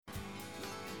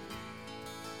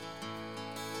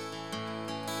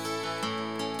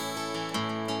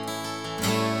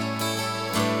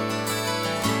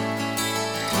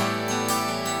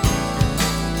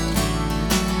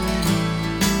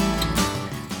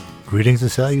Greetings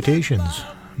and salutations.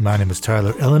 My name is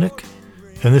Tyler Elenick,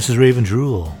 and this is Raven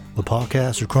Drool, the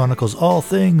podcast that chronicles all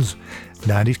things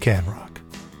 90s can rock.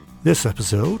 This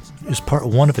episode is part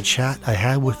one of a chat I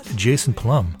had with Jason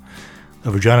Plumb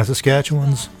of Regina,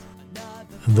 Saskatchewan's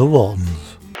The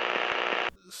Waltons.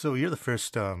 So you're the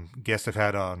first guest I've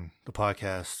had on the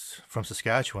podcast from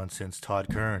Saskatchewan since Todd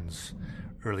Kearns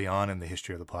early on in the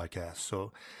history of the podcast.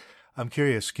 So I'm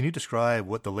curious, can you describe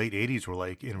what the late 80s were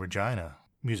like in Regina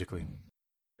musically?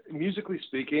 Musically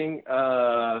speaking,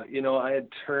 I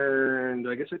turned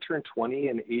 20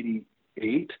 in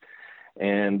 88.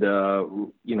 And, I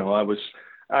was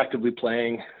actively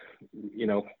playing,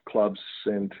 clubs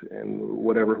and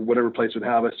whatever place would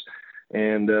have us.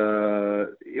 And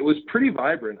it was pretty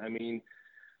vibrant. I mean,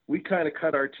 we kind of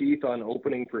cut our teeth on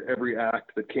opening for every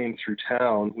act that came through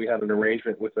town. We had an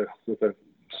arrangement with a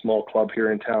small club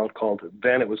here in town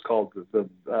then it was called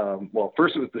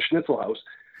first it was the Schnitzel House,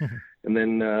 and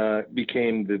then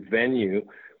became the Venue.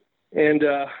 And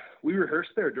we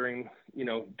rehearsed there during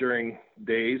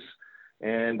days.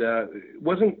 And it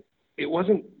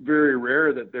wasn't very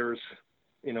rare that there was,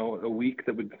 a week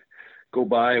that would go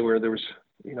by where there was,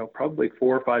 probably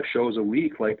 4 or 5 shows a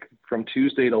week, like from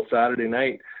Tuesday till Saturday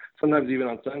night, sometimes even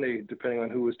on Sunday, depending on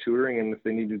who was touring and if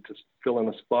they needed to fill in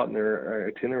a spot in their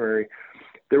itinerary.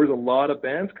 There was a lot of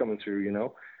bands coming through,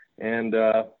 and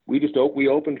we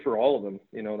opened for all of them.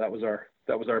 That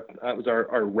was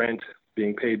our rent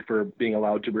being paid for being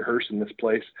allowed to rehearse in this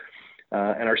place.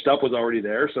 And our stuff was already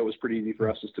there, so it was pretty easy for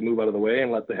us just to move out of the way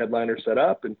and let the headliner set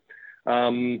up.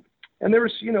 And there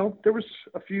was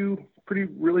a few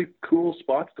really cool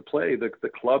spots to play. The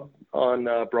club on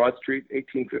Broad Street,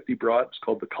 1850 Broad, it's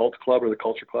called the Cult Club or the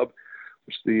Culture Club,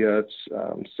 which is the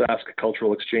Sask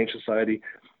Cultural Exchange Society.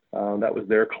 That was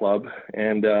their club,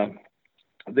 and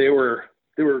they were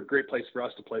a great place for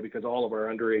us to play because all of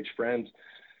our underage friends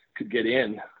could get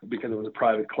in because it was a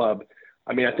private club.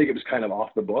 I mean, I think it was kind of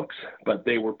off the books, but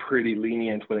they were pretty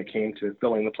lenient when it came to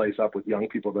filling the place up with young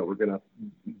people that were going to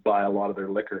buy a lot of their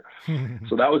liquor.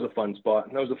 So that was a fun spot.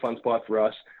 And that was a fun spot for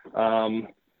us. I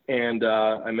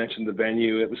mentioned the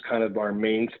Venue. It was kind of our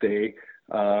mainstay.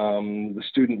 The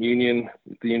student union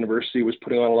at the university was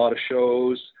putting on a lot of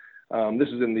shows. This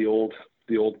is in the old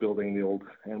building,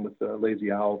 and with the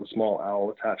Lazy Owl, the small owl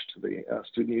attached to the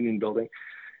student union building.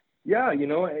 Yeah,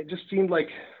 it just seemed like,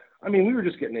 we were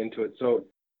just getting into it, so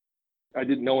I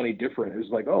didn't know any different. It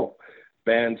was like,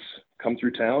 bands come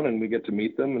through town and we get to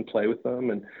meet them and play with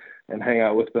them and hang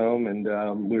out with them. And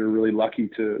we were really lucky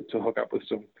to hook up with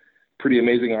some pretty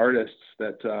amazing artists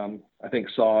that I think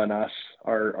saw in us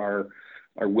our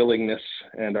willingness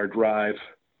and our drive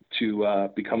to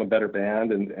become a better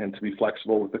band and to be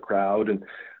flexible with the crowd and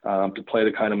to play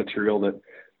the kind of material that,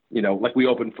 like we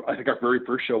opened, I think our very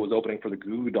first show was opening for the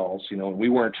Goo Goo Dolls, and we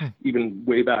weren't even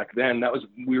way back then. That was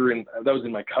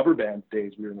in my cover band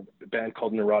days. We were in a band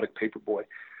called Neurotic Paperboy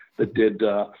that did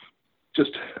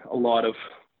just a lot of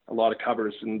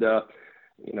covers and, a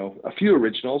few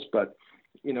originals, but,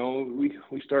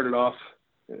 we started off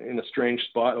in a strange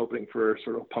spot opening for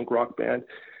sort of a punk rock band.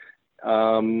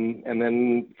 And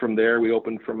then from there we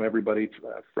opened from everybody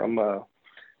from,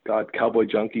 Cowboy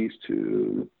Junkies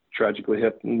to Tragically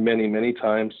Hip many, many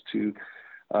times to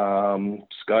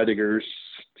Skydiggers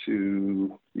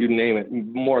to you name it.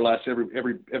 More or less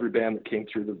every band that came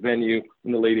through the Venue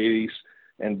in the late 80s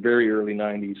and very early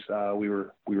 90s, we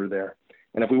were there.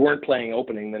 And if we weren't playing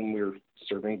opening, then we were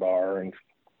serving bar and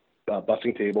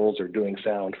bussing tables or doing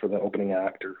sound for the opening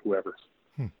act or whoever.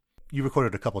 You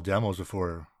recorded a couple demos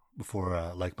before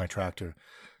Like My Tractor.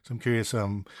 So I'm curious,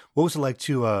 what was it like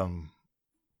to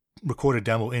record a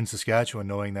demo in Saskatchewan,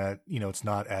 knowing that, it's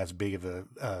not as big of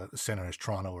a center as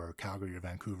Toronto or Calgary or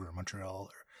Vancouver or Montreal?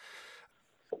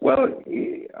 Well,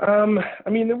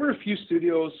 there were a few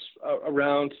studios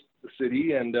around the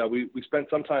city, and we spent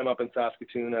some time up in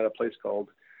Saskatoon at a place called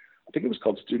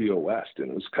Studio West,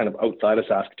 and it was kind of outside of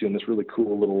Saskatoon, this really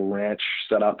cool little ranch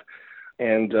set up.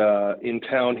 And in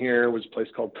town here was a place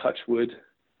called Touchwood,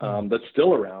 that's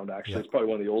still around, actually. Yeah. It's probably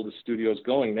one of the oldest studios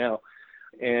going now.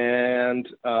 And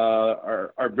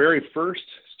our very first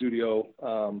studio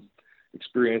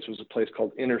experience was a place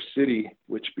called Inner City,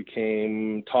 which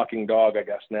became Talking Dog, I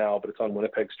guess now, but it's on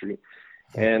Winnipeg Street.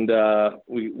 And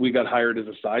we got hired as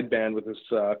a side band with this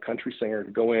country singer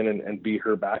to go in and be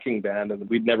her backing band, and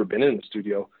we'd never been in the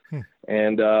studio.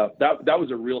 And that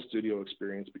was a real studio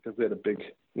experience because they had a big,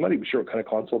 I'm not even sure what kind of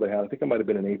console they had. I think it might have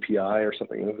been an API or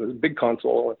something. It was a big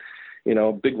console,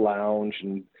 big lounge,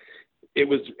 and it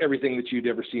was everything that you'd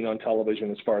ever seen on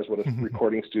television as far as what a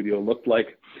recording studio looked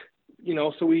like.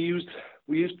 So we used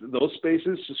those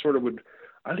spaces to sort of would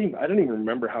I don't even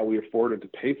remember how we afforded to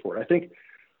pay for it.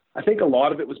 I think a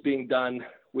lot of it was being done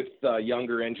with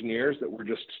younger engineers that were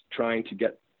just trying to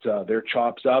get their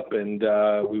chops up, and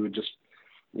we would just,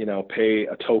 pay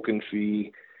a token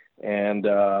fee and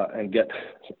get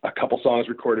a couple songs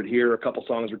recorded here, a couple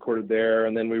songs recorded there,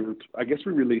 and then we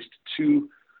released two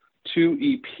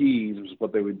EPs was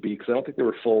what they would be, because I don't think they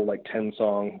were full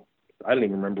 10-song. I don't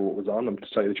even remember what was on them, to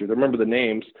tell you the truth. I remember the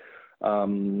names. I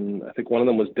think one of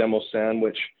them was Demo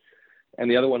Sandwich, and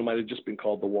the other one might have just been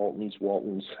called the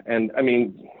Waltons. And I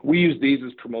mean, we used these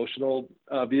as promotional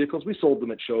vehicles. We sold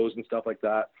them at shows and stuff like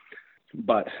that.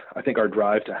 But I think our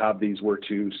drive to have these were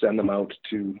to send them out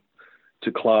to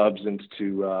clubs and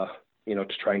to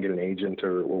try and get an agent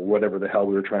or whatever the hell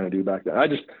we were trying to do back then.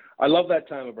 I love that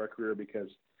time of our career because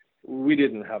we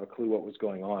didn't have a clue what was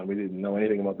going on. We didn't know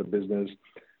anything about the business.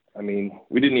 I mean,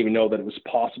 we didn't even know that it was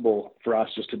possible for us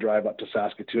just to drive up to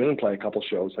Saskatoon and play a couple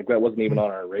shows. That wasn't even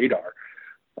on our radar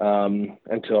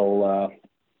until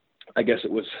I guess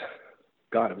it was,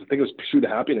 I think it was Pursuit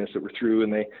of Happiness that were through,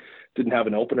 and they didn't have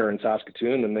an opener in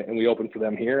Saskatoon, and we opened for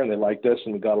them here, and they liked us,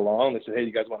 and we got along. They said, hey,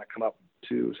 you guys want to come up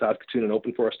to Saskatoon and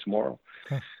open for us tomorrow?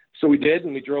 Okay. So we did,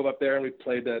 and we drove up there, and we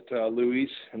played at Louis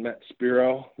and met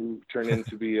Spiro, who turned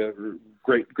into be a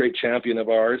great champion of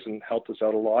ours and helped us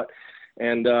out a lot.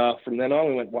 And from then on,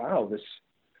 we went, wow,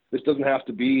 this doesn't have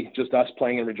to be just us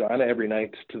playing in Regina every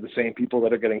night to the same people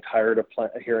that are getting tired of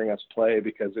hearing us play,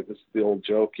 because it was the old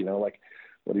joke,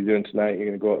 what are you doing tonight? You're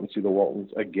going to go out and see the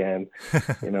Waltons again,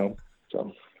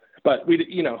 So, but we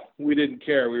didn't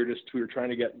care. We were trying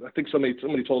to get. I think somebody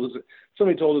told us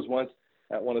once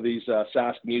at one of these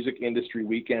Sask music industry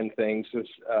weekend things, is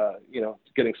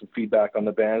getting some feedback on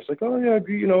the band. It's like, oh yeah,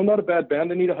 not a bad band.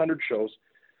 They need 100 shows.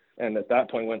 And at that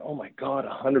point, went, oh my God,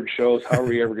 100 shows. How are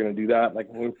we ever going to do that?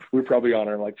 We're probably on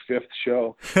our fifth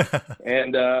show,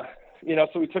 and.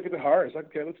 So we took it to heart. It's like,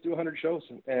 okay, let's do 100 shows.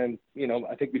 And,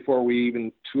 I think before we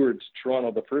even toured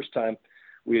Toronto the first time,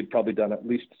 we had probably done at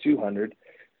least 200.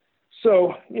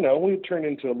 So, we turned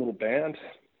into a little band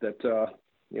that,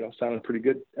 sounded pretty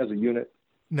good as a unit.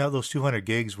 Now, those 200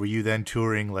 gigs, were you then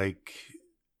touring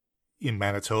in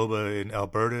Manitoba and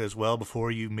Alberta as well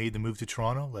before you made the move to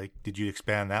Toronto? Did you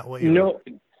expand that way? Or?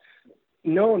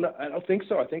 No, I don't think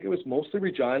so. I think it was mostly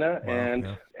Regina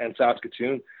and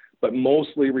Saskatoon. But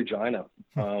mostly Regina.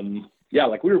 We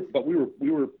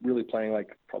were really playing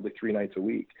probably 3 nights a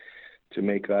week to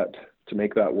make that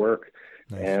work.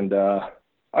 Nice. And I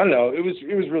don't know, it was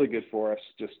really good for us.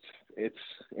 Just it's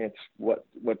what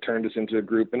turned us into a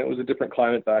group, and it was a different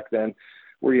climate back then,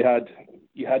 where you had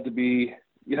to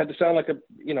sound like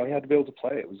you had to be able to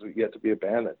play. You had to be a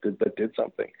band that did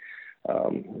something.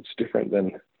 It's different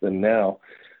than now,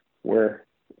 where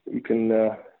you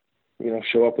can.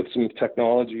 Show up with some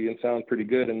technology and sound pretty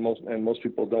good, and most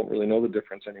people don't really know the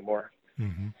difference anymore.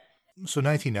 Mm-hmm. So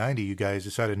 1990, you guys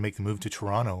decided to make the move to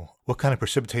Toronto. What kind of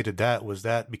precipitated that? Was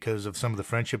that because of some of the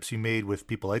friendships you made with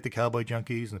people like the Cowboy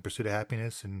Junkies and the Pursuit of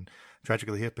Happiness and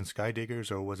Tragically Hip and Sky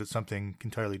Diggers, or was it something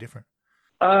entirely different?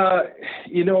 It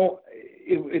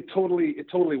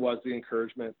totally was the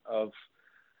encouragement of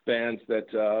bands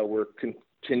that were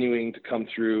continuing to come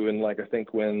through, and I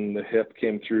think when the Hip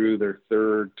came through their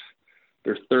third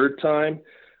time,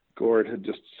 Gord had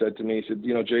just said to me, he said,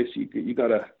 JC, you guys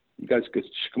could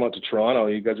come out to Toronto.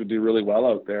 You guys would do really well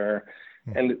out there.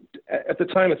 Mm-hmm. And at the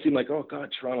time it seemed like, oh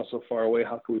God, Toronto's so far away.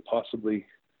 How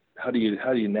do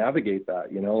you navigate that?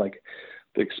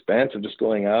 The expense of just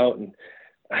going out. And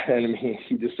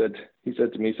he said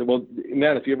to me, well,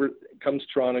 man, if you ever come to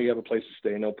Toronto, you have a place to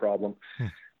stay, no problem.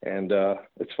 Mm-hmm. And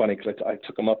it's funny because I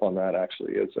took him up on that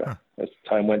actually as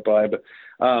time went by. But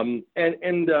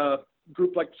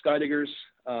group like Sky Diggers,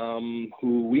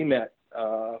 who we met,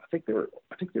 I think they were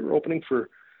opening for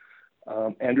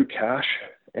Andrew Cash,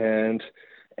 and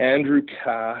Andrew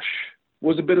Cash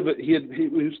was he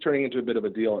was turning into a bit of a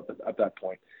deal at that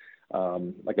point,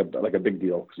 like a big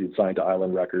deal, because he'd signed to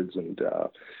Island Records and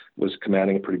was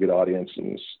commanding a pretty good audience,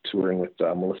 and was touring with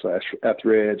Melissa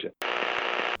Etheridge.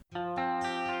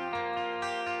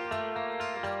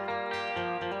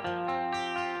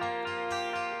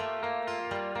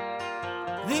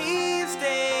 These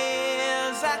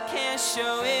days I can't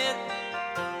show it.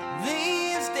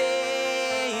 These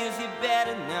days you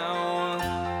better know.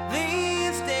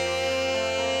 These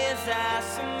days I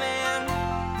cement.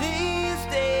 These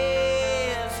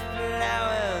days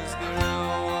flowers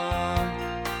grow.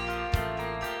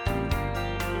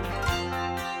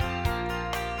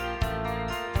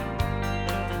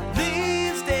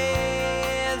 These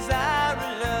days I write a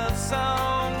love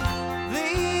song.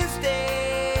 These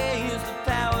days the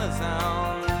power's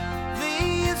on.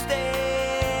 These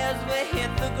days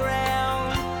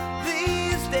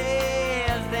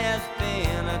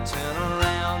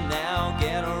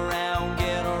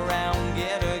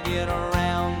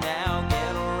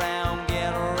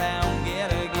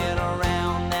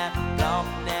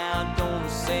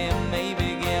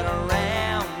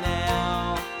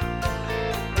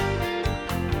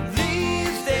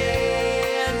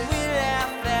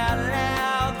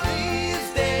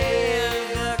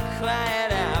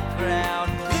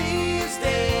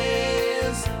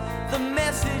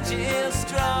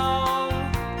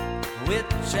with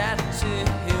chat to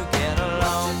get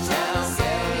along now,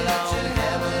 get along,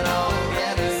 get along,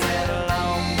 get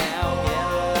along now,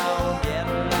 get along, get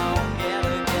along,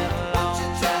 get along. What you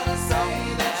trying to say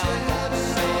that you haven't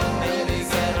say, baby,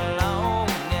 get along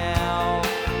now.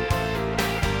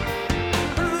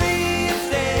 These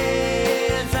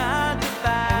days are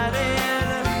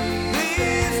divided,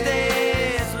 these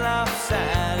days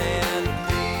lopsided,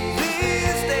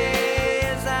 these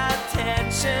days are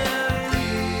tension.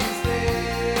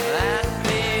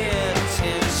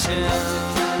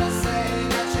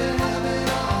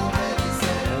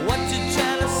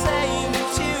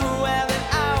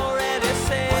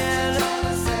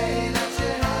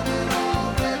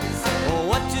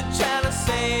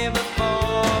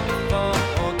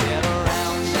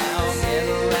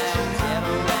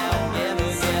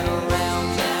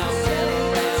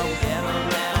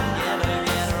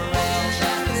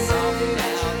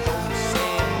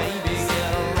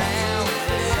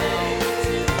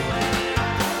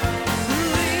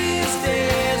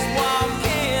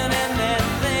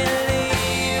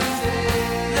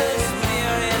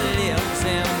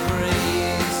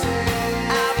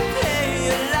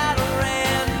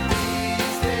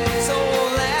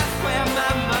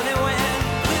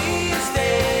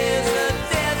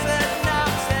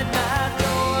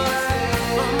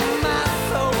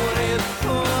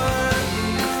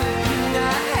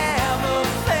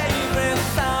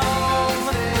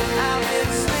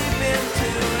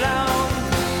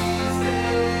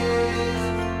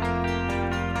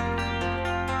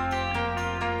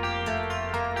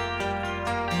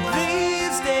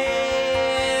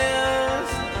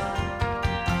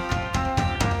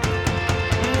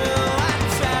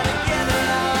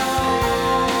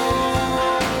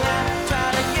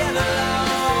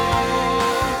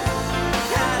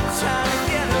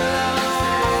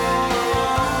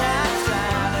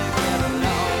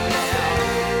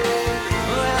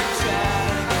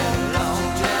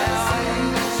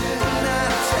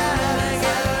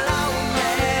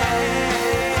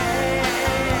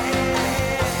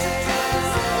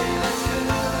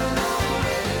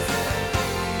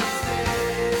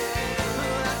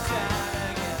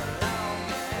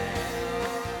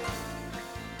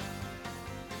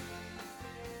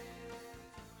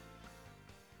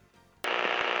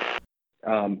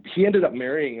 He ended up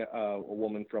marrying a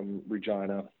woman from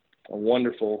Regina, a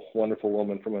wonderful, wonderful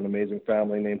woman from an amazing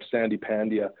family named Sandy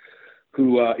Pandya,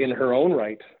 who, in her own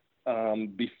right,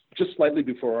 just slightly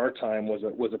before our time, was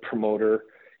a promoter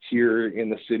here in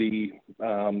the city,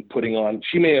 putting on.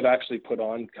 She may have actually put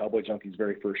on Cowboy Junkie's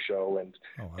very first show, and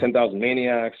 10,000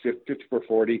 Maniacs,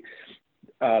 5440,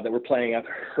 that were playing at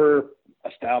her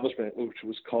establishment, which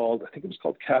was called, I think it was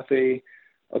called Cafe.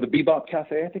 The Bebop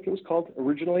Cafe, I think it was called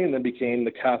originally, and then became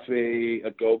the Cafe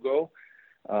A Go-Go.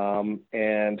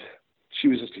 And she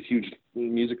was just a huge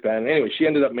music fan. Anyway, she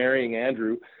ended up marrying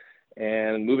Andrew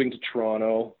and moving to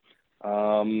Toronto.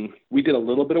 We did a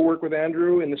little bit of work with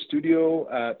Andrew in the studio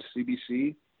at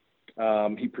CBC.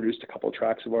 He produced a couple of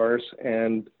tracks of ours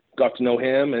and got to know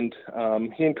him, and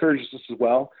he encouraged us as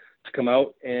well to come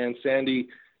out. And Sandy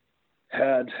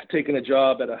had taken a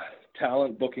job at a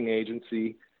talent booking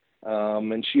agency,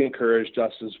 and she encouraged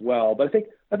us as well. But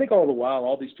I think all the while,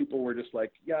 all these people were just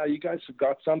like, yeah, you guys have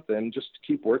got something, just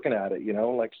keep working at it,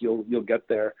 like you'll get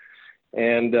there.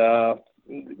 And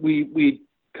we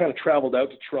kind of traveled out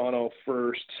to Toronto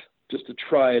first just to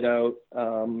try it out.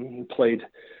 Played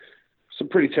some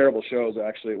pretty terrible shows,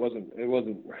 actually. It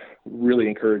wasn't really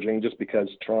encouraging, just because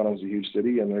Toronto is a huge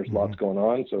city and there's lots going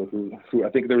on. So who I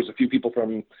think there was a few people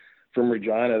from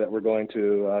Regina that were going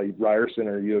to Ryerson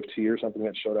or U of T or something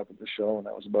that showed up at the show, and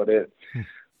that was about it.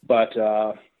 But,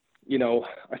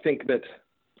 I think that,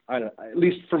 at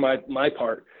least for my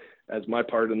part, as my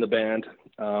part in the band,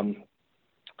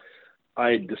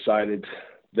 I decided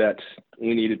that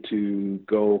we needed to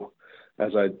go,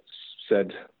 as I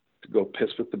said, to go piss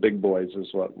with the big boys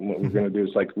is what we're going to do.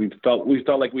 It's like we felt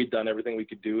like we'd done everything we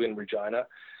could do in Regina.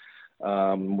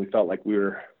 We felt like we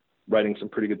were writing some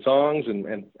pretty good songs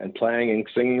and playing and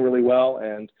singing really well.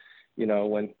 And,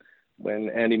 when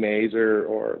Andy Mays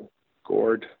or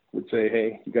Gord would say,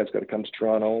 hey, you guys got to come to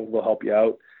Toronto, we'll help you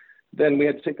out, then we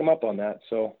had to take them up on that.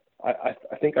 So I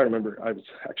think I remember I was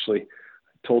actually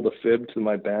told a fib to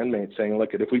my bandmate saying,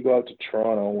 look, if we go out to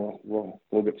Toronto,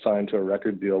 we'll get signed to a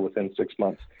record deal within 6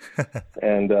 months.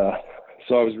 And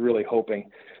so I was really hoping.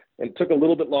 And it took a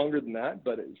little bit longer than that,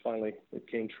 but it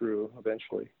came true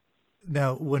eventually.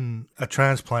 Now, when a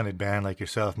transplanted band like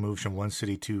yourself moves from one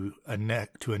city to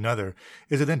another,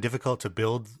 is it then difficult to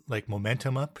build like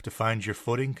momentum up to find your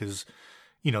footing? Because,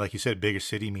 you know, like you said, bigger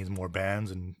city means more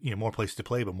bands and, you know, more places to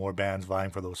play, but more bands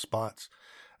vying for those spots.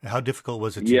 How difficult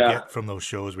was it to Yeah. get from those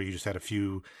shows where you just had a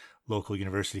few local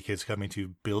university kids coming to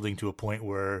building to a point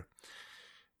where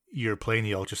you're playing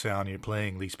the ultrasound, you're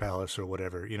playing Lee's Palace or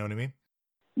whatever, you know what I mean?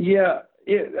 Yeah,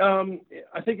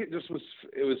 I think it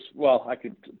was, well, I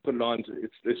could put it on to,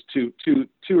 it's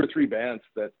two or three bands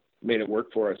that made it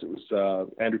work for us. It was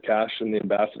Andrew Cash and the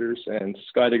Ambassadors and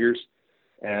Skydiggers,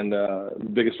 and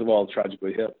biggest of all,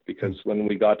 Tragically Hip, because when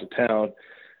we got to town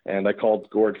and I called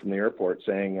Gord from the airport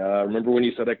saying, remember when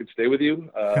you said I could stay with you?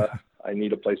 I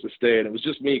need a place to stay. And it was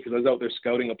just me, because I was out there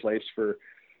scouting a place for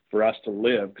us to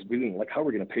live, because we didn't, like, how are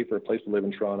we going to pay for a place to live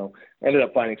in Toronto? I ended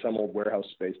up finding some old warehouse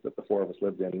space that the four of us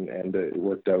lived in, and it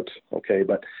worked out okay.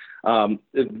 But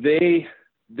they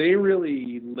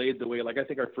really laid the way. Like, I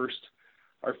think our first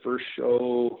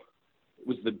show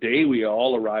was the day we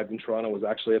all arrived in Toronto, was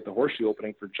actually at the Horseshoe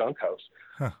opening for Junk House.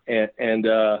 Huh. And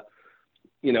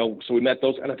you know, so we met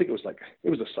those, and I think it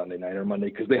was a Sunday night or Monday,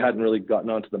 because they hadn't really gotten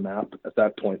onto the map at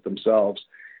that point themselves.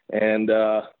 And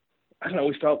I don't know,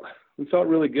 we felt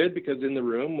really good, because in the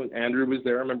room when Andrew was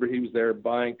there, I remember he was there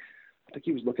buying, I think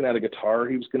he was looking at a guitar.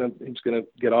 He was gonna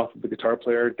get off of the guitar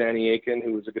player, Danny Aiken,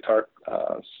 who was a guitar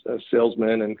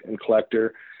salesman and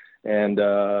collector. And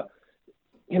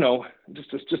you know, just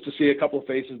to see a couple of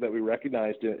faces that we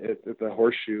recognized at the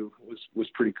Horseshoe was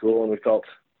pretty cool. And we felt,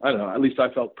 I don't know, at least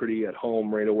I felt pretty at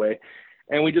home right away.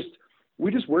 And we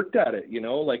just worked at it, you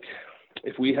know, like,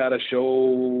 if we had a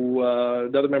show,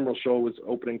 another memorable show was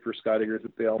opening for Skydiggers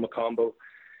at the Alma Combo,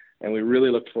 and we really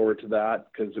looked forward to that,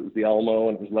 because it was the Alamo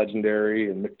and it was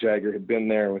legendary, and Mick Jagger had been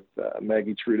there with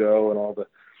Maggie Trudeau and all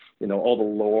the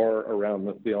lore around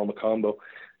the Alma Combo.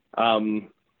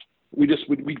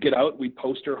 We'd get out, we'd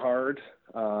poster hard,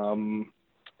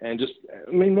 and just,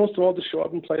 I mean, most of all, just show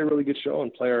up and play a really good show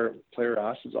and play our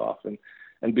asses off,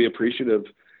 and be appreciative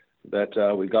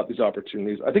that we got these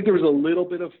opportunities. I think there was a little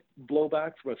bit of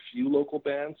blowback from a few local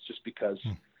bands, just because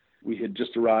we had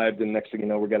just arrived, and next thing you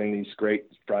know, we're getting these great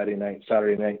Friday night,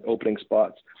 Saturday night opening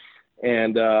spots.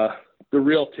 And the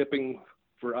real tipping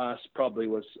for us probably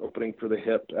was opening for the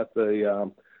Hip at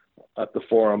the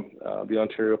Forum, the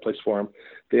Ontario Place Forum.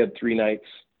 They had 3 nights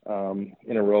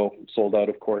in a row, sold out,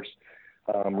 of course.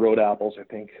 Road Apples, I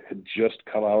think, had just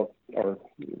come out, or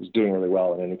it was doing really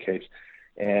well in any case.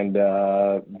 And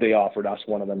they offered us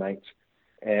one of the nights.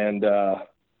 And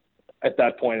at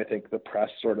that point, I think the press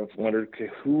sort of wondered, okay,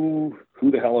 who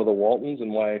the hell are the Waltons,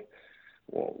 and why?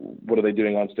 Well, what are they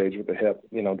doing on stage with the Hip?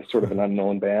 You know, sort of an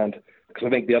unknown band. Because I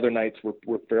think the other nights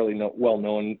were fairly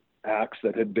well-known acts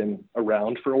that had been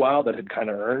around for a while, that had kind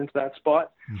of earned that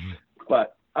spot. Mm-hmm.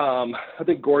 But I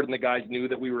think Gord and the guys knew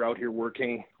that we were out here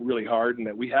working really hard, and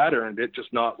that we had earned it,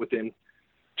 just not within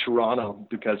Toronto.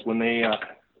 Because when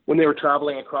they were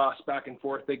traveling across back and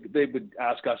forth, they would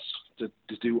ask us to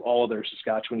do all of their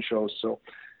Saskatchewan shows. So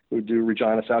we'd do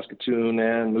Regina, Saskatoon,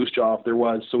 and Moose Jaw if there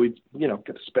was. So we'd, you know,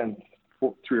 get to spend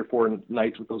 3 or 4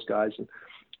 nights with those guys. And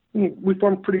we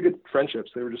formed pretty good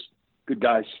friendships. They were just good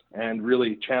guys, and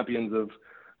really champions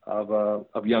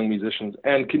of young musicians,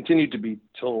 and continued to be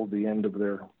till the end of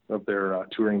their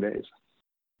touring days.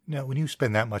 Now, when you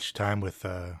spend that much time with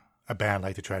a band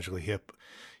like the Tragically Hip,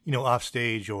 you know, off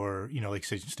stage, or, you know, like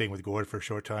say, staying with Gord for a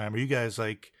short time, are you guys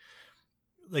like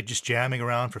just jamming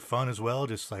around for fun as well?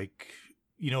 Just like,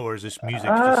 you know, or is this music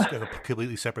just a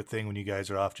completely separate thing when you guys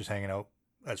are off just hanging out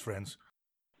as friends?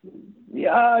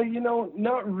 Yeah, you know,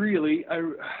 not really.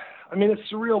 I mean, it's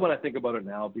surreal when I think about it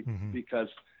now, because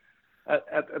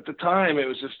at the time it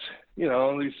was just, you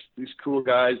know, these cool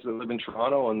guys that live in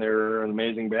Toronto, and they're an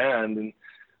amazing band, and,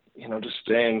 you know, just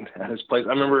staying at his place. I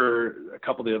remember a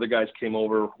couple of the other guys came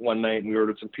over one night, and we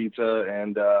ordered some pizza,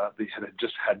 and they had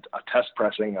just had a test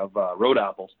pressing of Road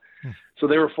Apples. So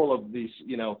they were full of these,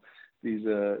 you know, these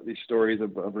stories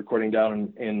of recording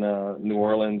down in New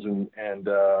Orleans, and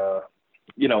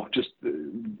you know, just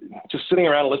sitting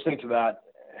around listening to that.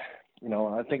 You know,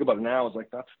 I think about it now, it's like,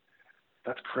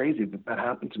 that's crazy that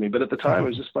happened to me. But at the time, it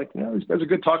was just like, you know, these guys are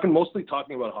good, mostly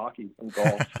talking about hockey and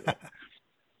golf.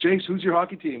 James, who's your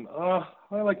hockey team? I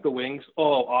like the Wings.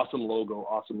 Oh, awesome logo,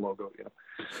 you know.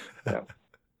 Yeah.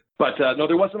 But no,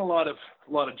 there wasn't a lot of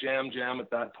jam at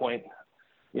that point.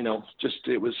 You know,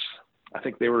 I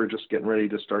think they were just getting ready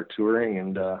to start touring,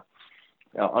 and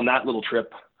on that little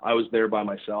trip, I was there by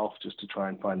myself just to try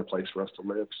and find a place for us to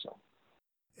live.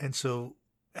 And so,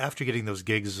 after getting those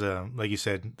gigs, like you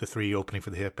said, the 3 opening for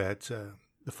the Hip at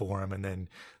the Forum, and then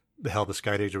the hell the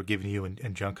Skydiggers were giving you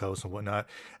and Junk House and whatnot,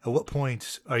 at what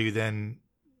point are you then,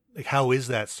 like, how is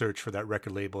that search for that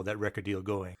record label, that record deal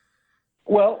going?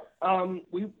 Well,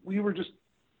 we were just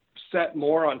set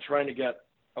more on trying to get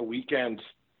a weekend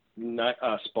night,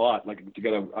 spot, like to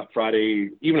get a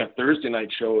Friday, even a Thursday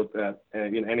night show at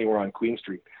anywhere on Queen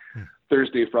Street.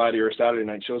 Thursday, Friday, or Saturday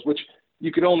night shows, which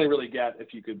you could only really get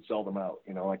if you could sell them out.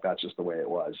 Like that's just the way it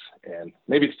was, and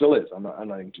maybe it still is. I'm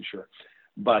not even too sure.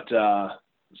 But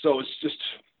so it's just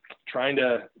trying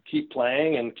to keep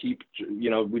playing and keep.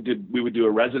 We would do a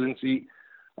residency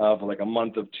for like a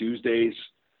month of Tuesdays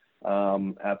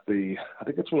at the. I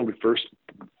think that's when we first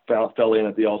fell in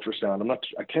at the Ultrasound.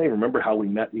 I can't even remember how we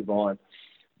met Yvonne,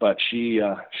 but she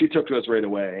took to us right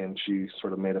away, and she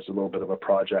sort of made us a little bit of a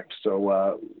project.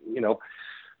 So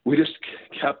we just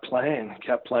kept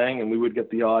playing, and we would get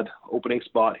the odd opening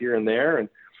spot here and there, and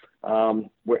I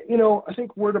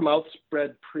think word of mouth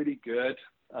spread pretty good.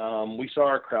 We saw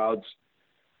our crowds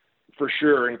for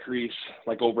sure increase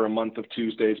like over a month of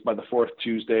Tuesdays. By the fourth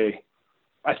Tuesday,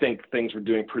 I think things were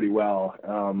doing pretty well,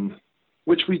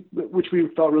 which we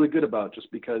felt really good about,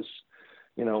 just because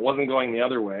it wasn't going the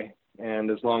other way.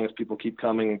 And as long as people keep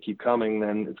coming,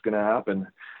 then it's going to happen.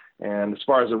 And as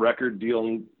far as the record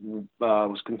deal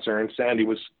was concerned, Sandy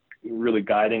was really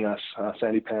guiding us.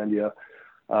 Sandy Pandya,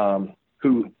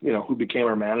 who became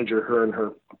our manager, her and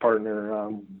her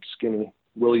partner, Skinny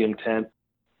William Tent.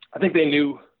 I think they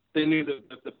knew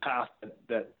the path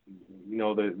that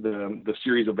the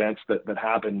series of events that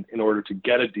happened in order to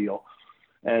get a deal.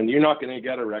 And you're not going to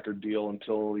get a record deal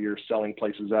until you're selling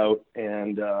places out,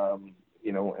 and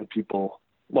and people.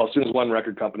 Well, as soon as one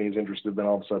record company is interested, then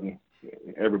all of a sudden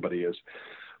everybody is.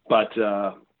 But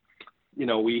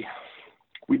we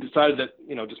decided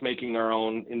that just making our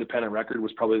own independent record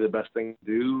was probably the best thing to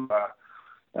do.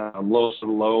 Lowest of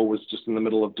the Low was just in the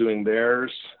middle of doing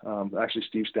theirs. Actually,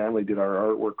 Steve Stanley did our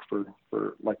artwork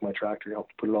for Like My Tractor. He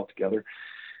helped put it all together.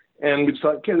 And we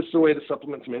decided, okay, this is a way to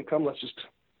supplement some income. Let's just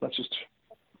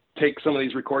take some of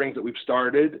these recordings that we've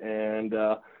started and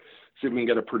see if we can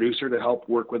get a producer to help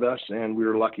work with us. And we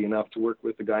were lucky enough to work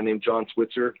with a guy named John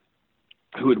Switzer,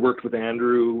 who had worked with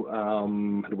Andrew,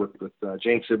 had worked with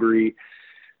Jane Siberry,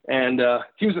 and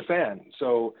he was a fan.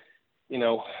 So, he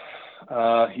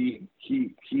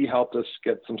helped us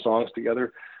get some songs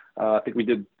together. I think we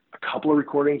did a couple of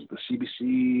recordings at the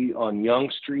CBC on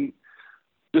Yonge Street.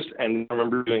 And I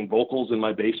remember doing vocals in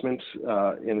my basement.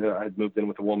 I'd moved in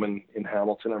with a woman in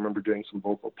Hamilton. I remember doing some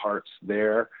vocal parts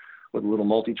there with a little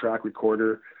multi-track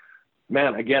recorder.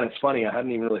 Man, again, it's funny. I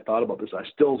hadn't even really thought about this. I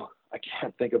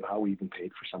can't think of how we even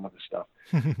paid for some of this stuff.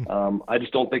 I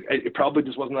just don't think it probably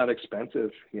just wasn't that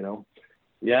expensive,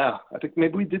 Yeah, I think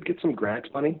maybe we did get some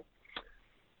grant money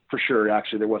for sure.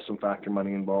 Actually, there was some factor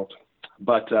money involved,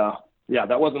 but yeah,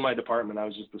 that wasn't my department. I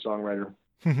was just the songwriter.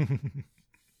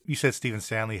 You said Stephen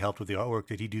Stanley helped with the artwork.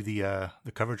 Did he do the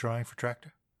cover drawing for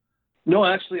Tractor? No,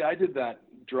 actually, I did that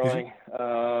drawing,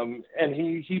 and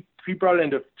he brought it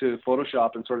into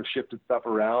Photoshop and sort of shifted stuff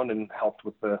around and helped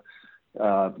with the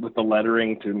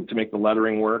lettering to make the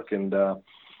lettering work and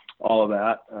all of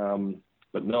that.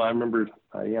 But no, I remember,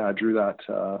 I drew that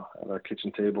at our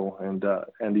kitchen table,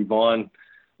 and Yvonne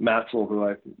Matzel, who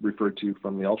I referred to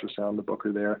from the Ultrasound, the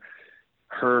booker there,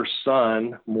 her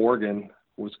son Morgan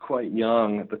was quite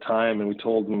young at the time, and we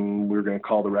told him we were going to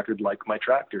call the record Like My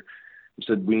Tractor. We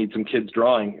said, we need some kids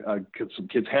drawing, some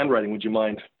kids handwriting. Would you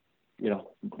mind,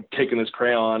 taking this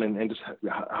crayon and just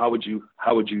how would you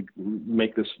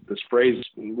make this phrase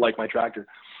Like My Tractor?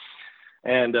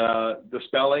 And the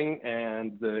spelling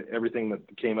and everything that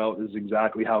came out is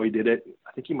exactly how he did it.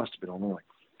 I think he must have been only like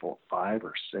 4, 5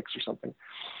 or 6 or something.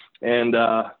 And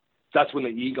that's when the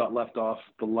E got left off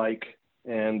the like,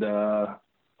 and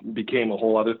became a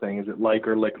whole other thing. Is it Like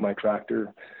or Lick My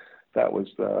Tractor? That was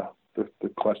the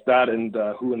quest. That and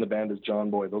who in the band is John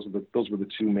Boy? Those were the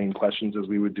two main questions as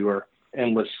we would do our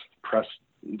endless press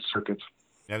circuits.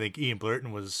 I think Ian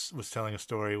Blurton was telling a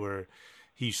story where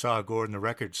he saw Gordon in the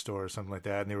record store or something like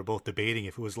that, and they were both debating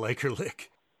if it was Like or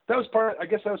Lick. That was part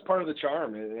of the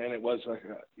charm, and it was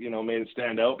made it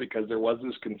stand out because there was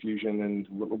this confusion. And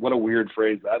what a weird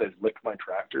phrase that is, Lick My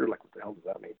Tractor. Like, what the hell does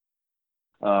that mean?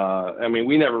 I mean,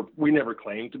 we never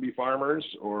claimed to be farmers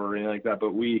or anything like that,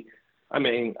 but I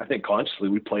think consciously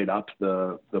we played up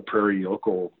the prairie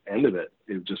yokel end of it.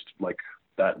 It was just like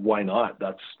that. Why not?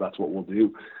 That's what we'll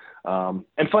do.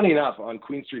 And funny enough, on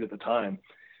Queen Street at the time,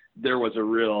 there was a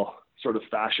real sort of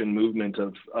fashion movement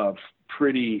of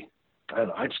pretty,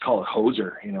 I just call it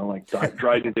hoser, like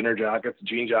dried dinner jackets,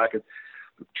 jean jackets,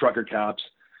 trucker caps,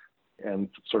 and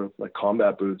sort of like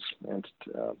combat boots and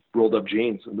rolled up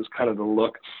jeans. It was kind of the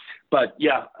look. But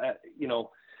yeah,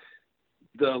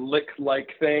 the lick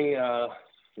like thing,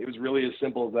 it was really as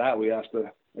simple as that. We asked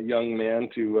the a young man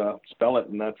to spell it,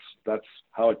 and that's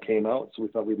how it came out. So we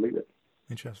thought we'd leave it.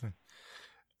 Interesting.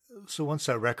 So once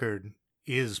that record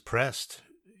is pressed,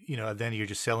 then you're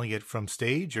just selling it from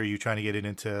stage, or are you trying to get it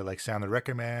into like Sound the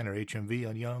Record Man or HMV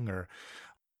on Young, or?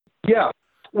 Yeah.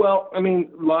 Well, I mean,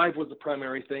 live was the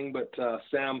primary thing, but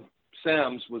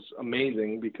Sam's was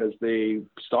amazing because they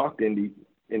stocked indie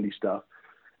stuff,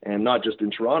 and not just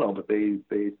in Toronto, but they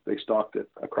stocked it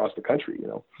across the country,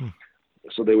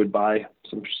 So they would buy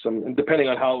some, and depending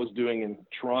on how it was doing in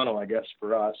Toronto, I guess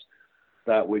for us,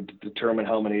 that would determine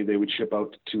how many they would ship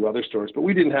out to other stores. But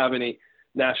we didn't have any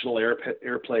national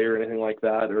airplay or anything like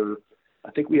that. Or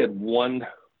I think we had one,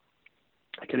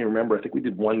 I can't even remember. I think we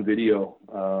did one video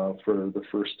for the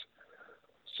first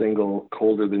single,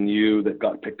 Colder Than You, that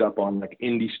got picked up on like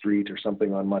Indie Street or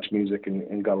something on Much Music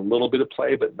and got a little bit of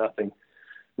play, but nothing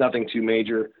too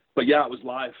major. But yeah, it was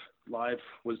live. Live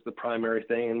was the primary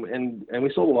thing. And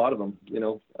we sold a lot of them,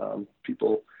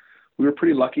 people, we were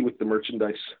pretty lucky with the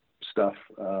merchandise stuff,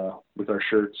 with our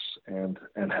shirts and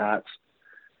hats.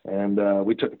 And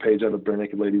we took a page out of Bare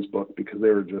Naked Ladies' book because they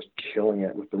were just killing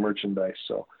it with the merchandise.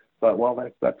 So, but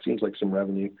that seems like some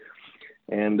revenue.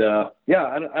 And I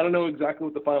don't know exactly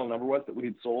what the final number was that we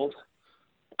had sold.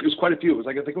 It was quite a few. It was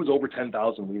like, I think it was over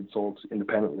 10,000 we had sold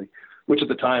independently, which at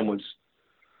the time was,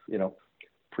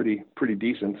 pretty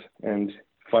decent. And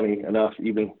funny enough,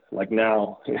 even like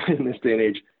now in this day and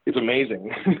age, it's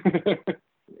amazing.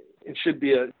 It should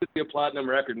be a platinum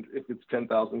record if it's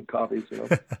 10,000 copies.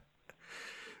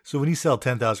 So when you sell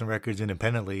 10,000 records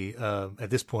independently,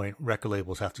 at this point, record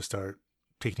labels have to start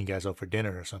taking guys out for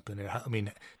dinner or something. I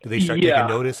mean, do they start taking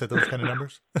notice at those kind of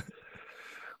numbers?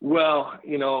 Well,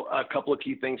 a couple of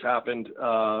key things happened.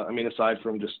 Aside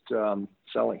from just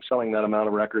selling that amount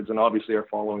of records, and obviously our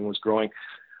following was growing.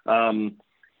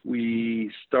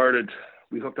 We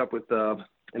hooked up with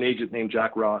an agent named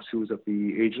Jack Ross, who was at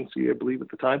the agency, I believe, at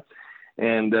the time.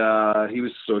 And he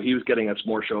was getting us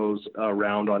more shows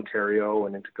around Ontario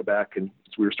and into Quebec. And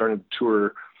so we were starting to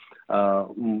tour, a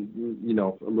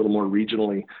little more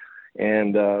regionally.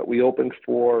 And we opened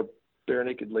for Bare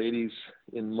Naked Ladies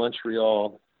in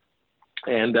Montreal.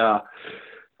 And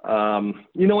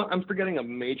you know what? I'm forgetting a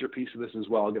major piece of this as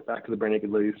well. I'll get back to the Bare Naked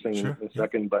Ladies thing in a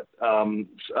second. But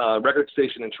record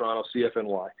station in Toronto,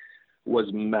 CFNY,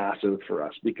 was massive for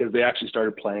us because they actually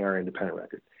started playing our independent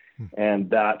record. And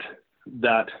that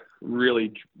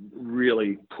really,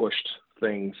 really pushed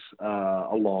things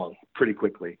along pretty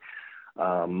quickly.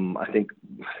 I think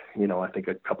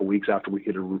a couple weeks after we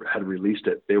had released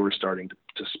it, they were starting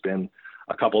to spin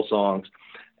a couple songs,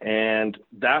 and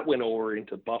that went over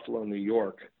into Buffalo, New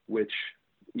York, which,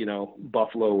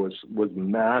 Buffalo was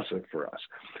massive for us.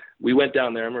 We went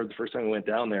down there. I remember the first time we went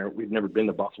down there, we'd never been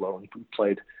to Buffalo, and we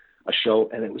played a show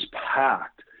and it was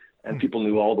packed and people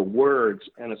knew all the words.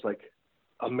 And it's like,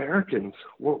 Americans,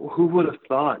 who would have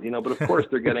thought, but of course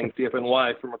they're getting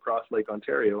CFNY from across Lake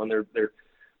Ontario, and they're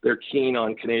keen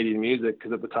on Canadian music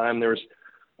because at the time there was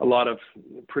a lot of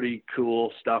pretty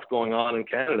cool stuff going on in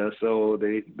Canada. So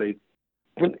they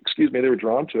were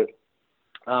drawn to it.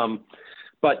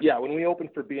 But yeah, when we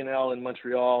opened for B&L in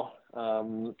Montreal,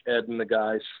 Ed and the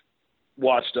guys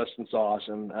watched us and saw us.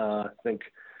 And I think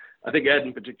Ed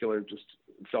in particular just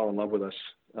fell in love with us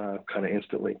kind of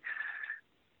instantly.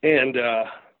 And,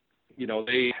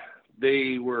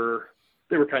 they were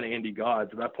kind of indie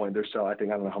gods at that point. I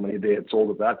don't know how many they had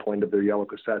sold at that point of their yellow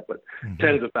cassette, but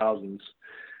tens of thousands.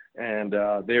 And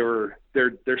their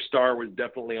star was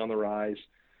definitely on the rise.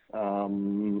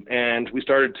 And we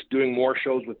started doing more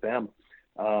shows with them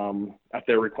at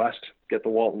their request. Get the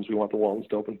Waltons. We want the Waltons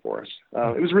to open for us.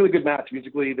 It was a really good match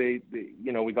musically. We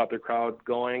got their crowd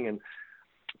going, and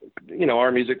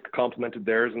our music complemented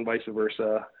theirs and vice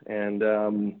versa. And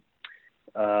they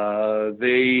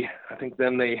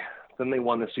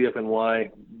won the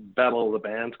CFNY Battle of the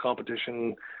Bands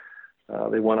competition.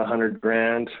 They won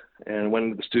 $100,000 and went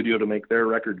into the studio to make their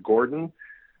record, Gordon.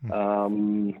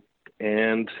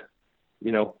 And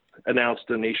announced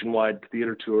a nationwide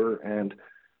theater tour and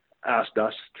asked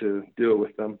us to do it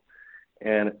with them.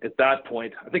 And at that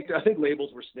point, I think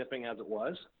labels were sniffing as it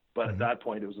was, but at that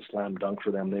point it was a slam dunk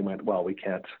for them. They went, well, we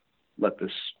can't let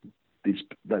this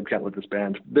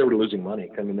band, they were losing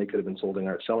money. I mean, they could have been selling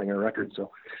our records.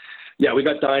 So yeah, we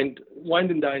got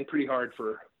wined and dined pretty hard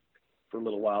for a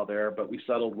little while there, but we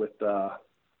settled with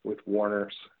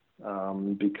Warner's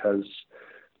because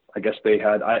I guess they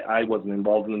had, I wasn't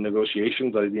involved in the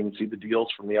negotiations. I didn't even see the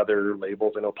deals from the other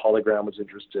labels. I know Polygram was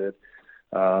interested.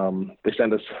 They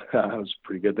sent us, it was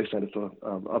pretty good. They sent us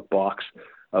a box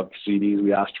of CDs.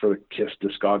 We asked for the Kiss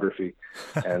discography,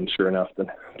 and sure enough, the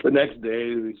next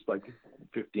day, these like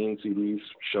 15 CDs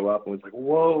show up, and was like,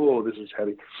 whoa, this is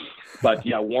heavy. But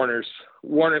yeah, Warner's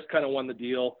kind of won the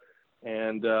deal.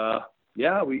 And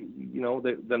yeah,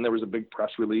 then there was a big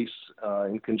press release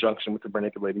in conjunction with the Bare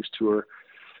Naked Ladies tour.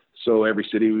 So every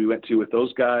city we went to with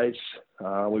those guys,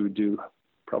 we would do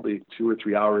probably 2 or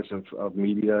 3 hours of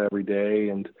media every day.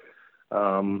 And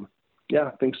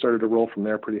yeah, things started to roll from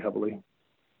there pretty heavily.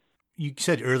 You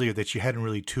said earlier that you hadn't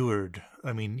really toured.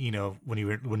 I mean, when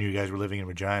you guys were living in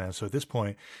Regina. So at this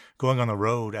point, going on the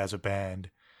road as a band,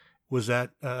 was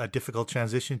that a difficult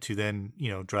transition to then,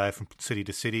 drive from city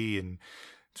to city and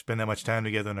spend that much time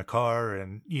together in a car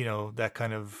and, that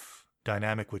kind of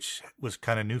dynamic, which was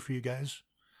kind of new for you guys?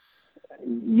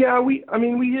 Yeah, we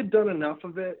had done enough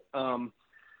of it,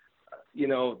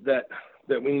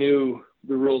 that we knew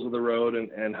the rules of the road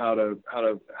and how to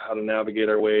navigate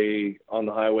our way on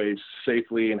the highways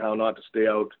safely and how not to stay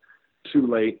out too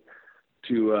late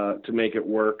to make it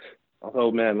work.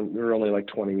 Although, man, we were only like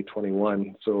 20,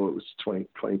 21, so it was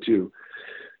 2022.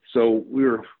 So we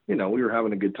were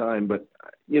having a good time, but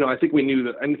I think we knew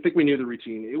the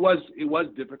routine. It was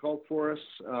difficult for us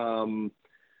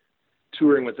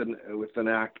touring with an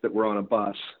act that were on a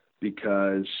bus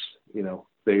because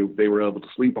they were able to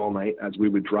sleep all night as we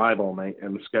would drive all night,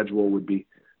 and the schedule would be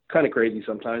kind of crazy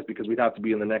sometimes because we'd have to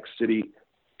be in the next city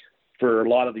for a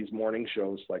lot of these morning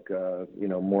shows, like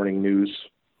morning news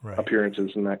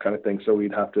appearances and that kind of thing. So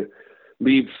we'd have to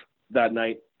leave that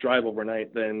night, drive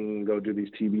overnight, then go do these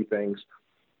TV things.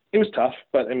 It was tough,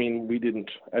 but I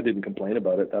didn't complain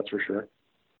about it. That's for sure.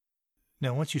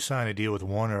 Now, once you sign a deal with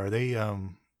Warner, are they,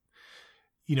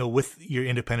 with your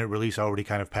independent release already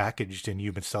kind of packaged and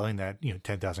you've been selling that,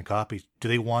 10,000 copies, do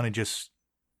they want to just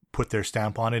put their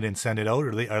stamp on it and send it out?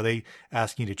 Or are they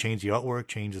asking you to change the artwork,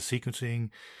 change the sequencing?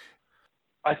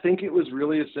 I think it was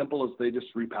really as simple as they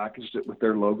just repackaged it with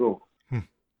their logo.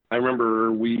 I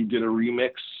remember we did a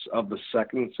remix of the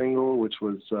second single, which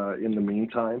was In the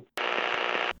Meantime.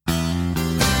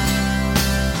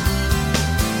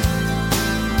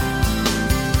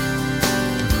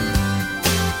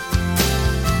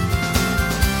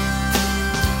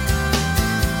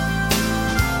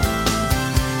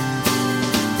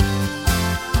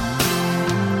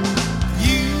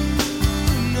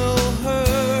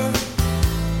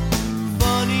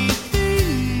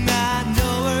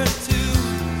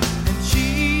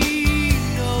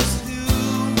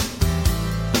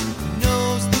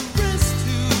 Knows the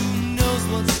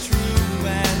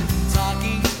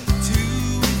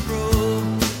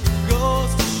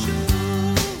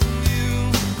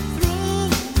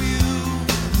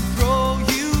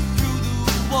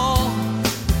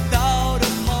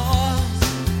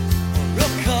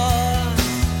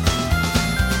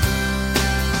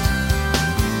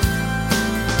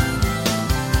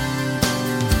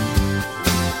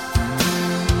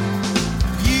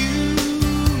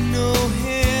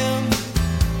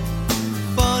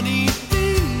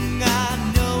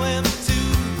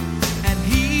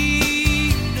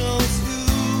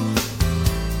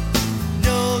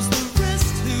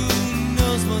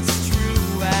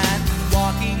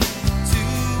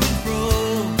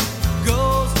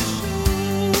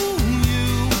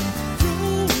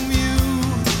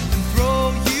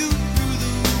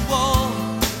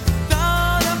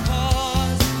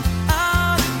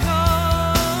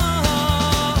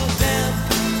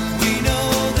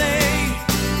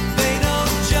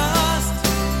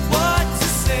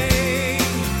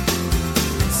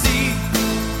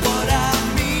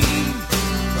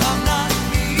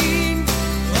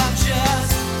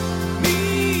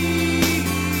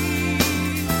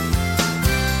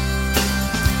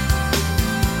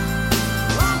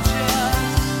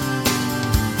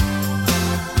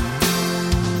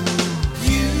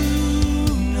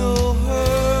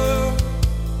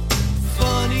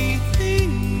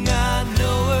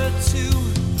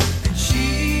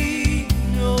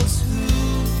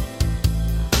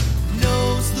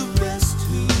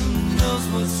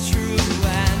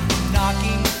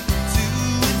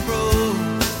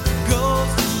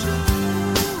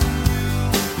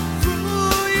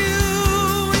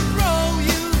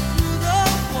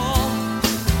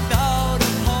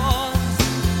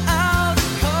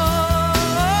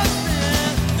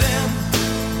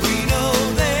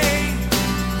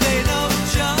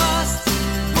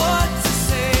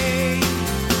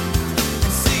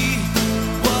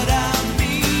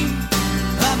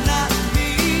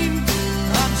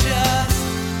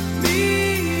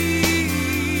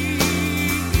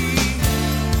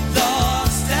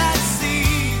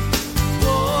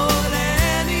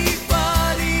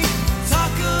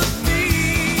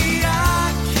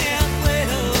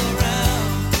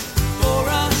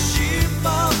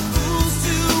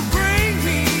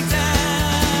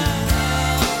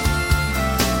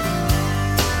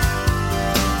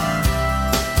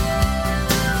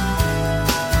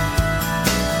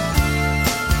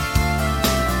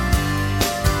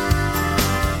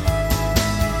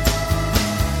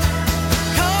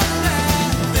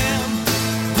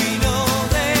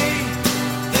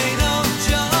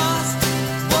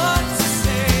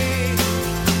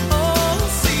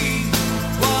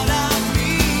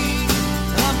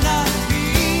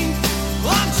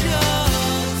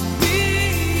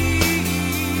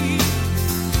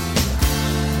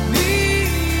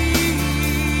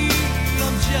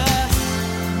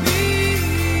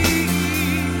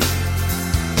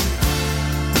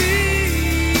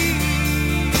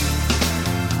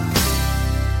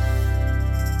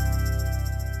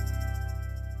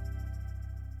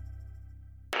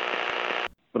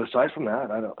but aside from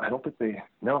that, I don't think they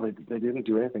didn't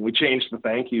do anything. We changed the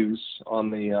thank yous on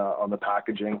the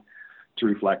packaging to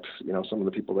reflect, some of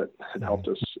the people that had helped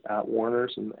us at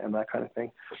Warner's and that kind of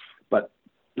thing. But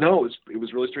no, it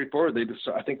was really straightforward.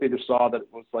 I think they just saw that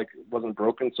it wasn't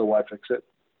broken, so why fix it?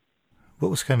 What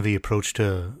was kind of the approach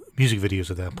to music videos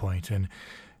at that point? And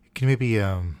can you maybe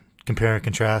compare and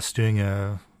contrast doing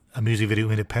a music video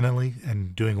independently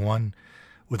and doing one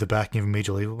with the backing of a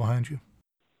major label behind you?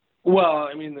 Well,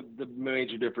 I mean, the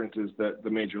major difference is that the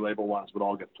major label ones would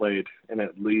all get played and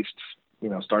at least,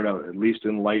 start out at least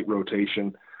in light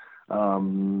rotation.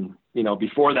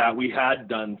 Before that, we had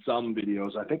done some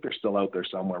videos. I think they're still out there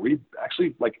somewhere. We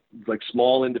actually like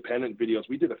small independent videos.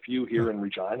 We did a few here in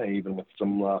Regina, even with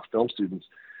some film students.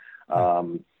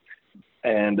 And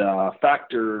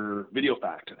Video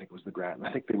Fact, I think was the grant. And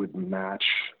I think they would match.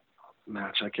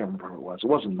 I can't remember what it was. It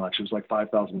wasn't much. It was like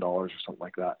 $5,000 or something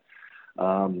like that.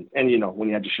 And when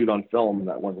you had to shoot on film,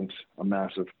 that wasn't a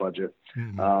massive budget.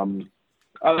 Mm-hmm.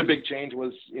 Other big change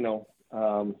was,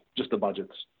 just the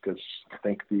budgets, because I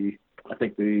think the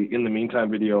In the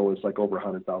Meantime video was like over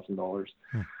 $100,000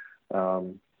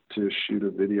 to shoot a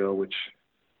video, which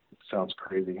sounds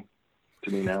crazy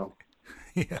to me now.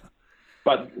 Yeah.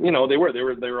 But they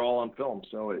were all on film,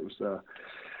 so it was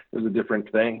a different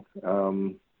thing.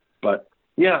 But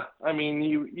yeah, I mean,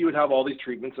 you would have all these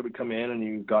treatments that would come in, and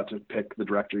you got to pick the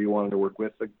director you wanted to work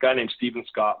with. A guy named Steven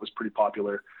Scott was pretty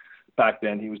popular back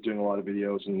then. He was doing a lot of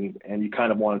videos, and you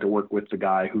kind of wanted to work with the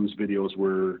guy whose videos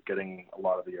were getting a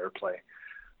lot of the airplay.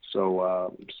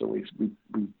 So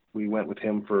we went with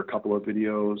him for a couple of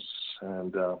videos,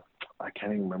 and I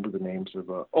can't even remember the names of.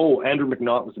 Andrew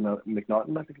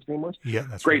McNaughton, I think his name was. Yeah,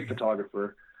 that's great right,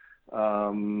 photographer.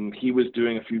 He was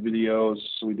doing a few videos,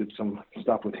 so we did some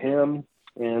stuff with him.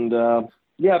 And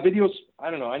videos,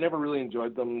 I don't know, I never really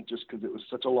enjoyed them just because it was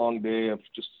such a long day of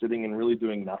just sitting and really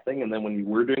doing nothing. And then when you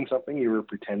were doing something, you were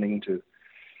pretending to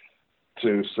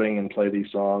sing and play these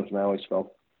songs. And I always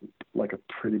felt like a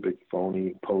pretty big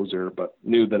phony poser, but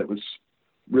knew that it was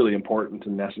really important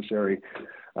and necessary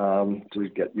to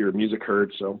get your music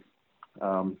heard. So,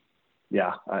 and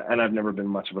I've never been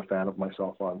much of a fan of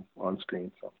myself on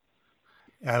screen. So.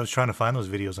 I was trying to find those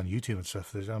videos on YouTube and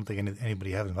stuff. I don't think anybody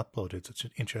has them uploaded. It's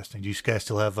interesting. Do you guys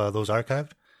still have those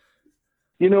archived?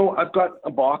 I've got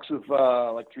a box of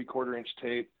like 3/4 inch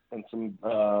tape and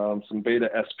some Beta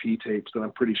SP tapes that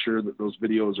I'm pretty sure that those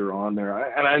videos are on there.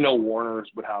 And I know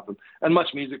Warner's would have them, and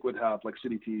Much Music would have, like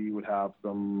City TV would have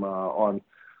them on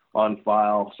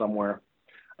file somewhere.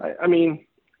 I mean,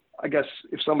 I guess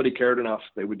if somebody cared enough,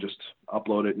 they would just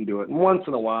upload it and do it. And once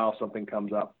in a while, something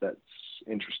comes up that's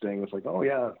interesting. It's like, oh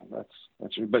yeah,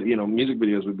 that's true. But music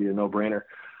videos would be a no-brainer.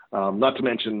 Not to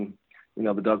mention,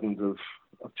 the dozens of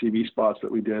TV spots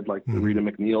that we did, like the Rita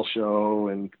McNeil show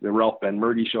and the Ralph Ben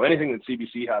Murdy show. Anything that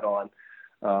CBC had on,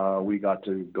 we got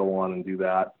to go on and do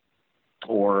that.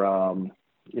 Or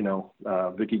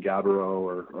Vicky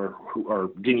Gabbro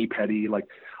or Guinea Petty, like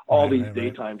all these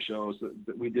daytime shows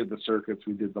that we did the circuits,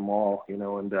 we did them all,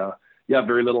 and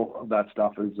very little of that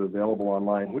stuff is available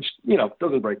online, which,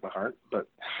 doesn't break my heart, but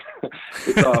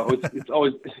it's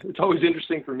always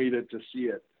interesting for me to see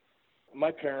it.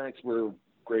 My parents were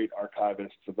great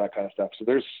archivists of that kind of stuff. So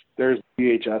there's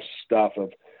VHS stuff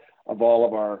of all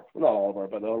of our, not all of our,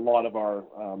 but a lot of our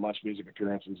Much Music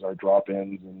appearances, our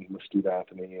drop-ins, and with Steve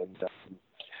Anthony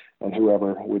and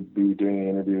whoever would be doing the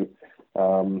interview.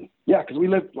 Because we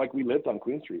lived on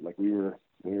Queen Street. Like we were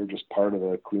just part of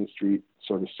the Queen Street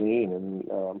sort of scene,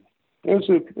 and it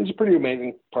was a pretty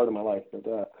amazing part of my life.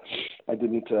 But I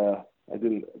didn't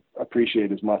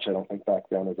appreciate as much, I don't think, back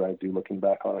then as I do looking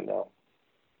back on it now.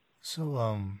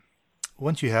 So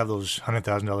once you have those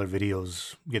 $100,000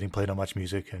 videos getting played on Much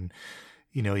Music, and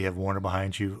you have Warner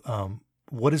behind you,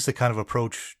 what is the kind of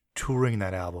approach touring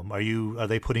that album? Are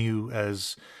they putting you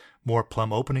as more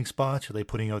Plumb opening spots? Are they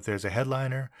putting you out there as a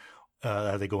headliner?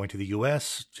 Are they going to the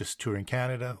U.S., just touring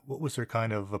Canada? What was their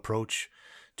kind of approach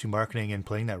to marketing and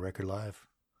playing that record live?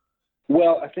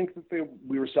 Well, I think that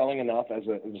we were selling enough as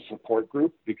a support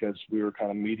group, because we were kind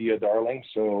of media darling.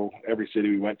 So every city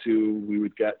we went to, we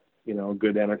would get a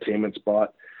good entertainment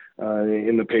spot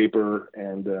in the paper,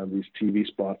 and these TV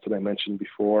spots that I mentioned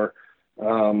before.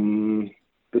 The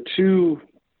two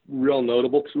real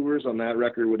notable tours on that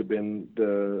record would have been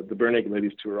the Bare Naked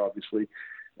Ladies tour, obviously,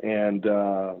 and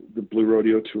the Blue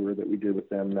Rodeo tour that we did with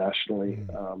them nationally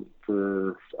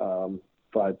for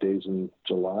 5 days in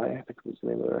July, I think was the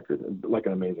name of the record. Like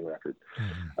an amazing record.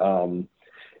 And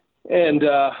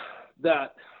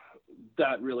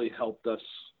that really helped us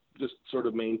just sort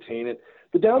of maintain it.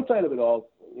 The downside of it all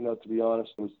to be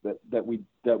honest, was that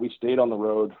we stayed on the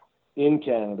road in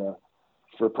Canada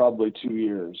for probably 2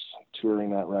 years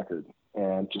touring that record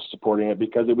and just supporting it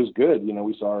because it was good.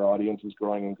 We saw our audiences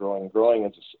growing and growing and growing,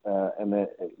 and the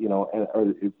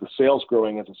sales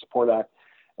growing as a support act.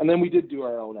 And then we did do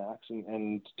our own acts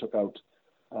and took out.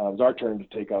 It was our turn to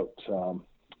take out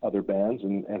other bands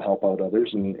and help out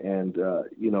others,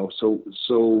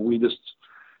 so we just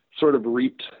sort of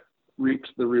reaped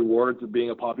the rewards of being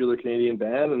a popular Canadian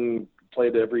band and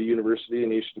played every university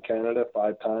in Eastern Canada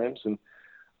 5 times. And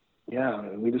yeah,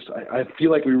 I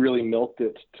feel like we really milked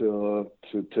it to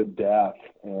death.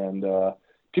 And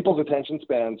people's attention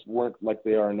spans weren't like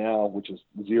they are now, which is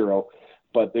 0,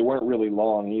 but they weren't really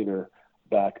long either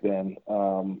back then.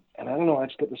 And I don't know, I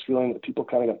just get this feeling that people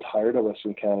kind of got tired of us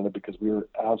in Canada because we were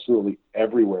absolutely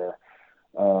everywhere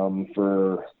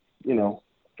for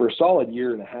a solid 1.5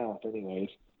 years anyways.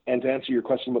 And to answer your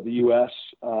question about the U.S.,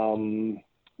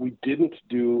 we didn't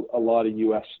do a lot of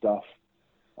U.S. stuff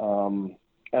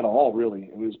at all, really.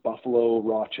 It was Buffalo,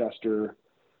 Rochester,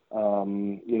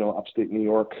 upstate New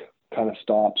York kind of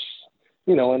stops,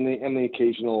 and the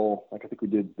occasional, like I think we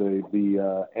did the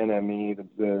NME,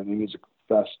 the music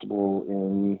festival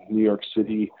in New York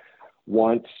City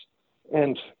once.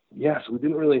 And yes, we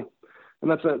didn't really,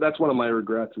 and that's one of my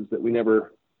regrets, is that we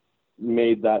never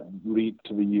made that leap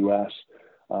to the U.S.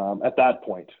 At that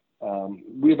point.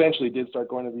 We eventually did start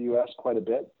going to the U.S. quite a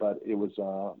bit, but it was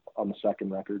on the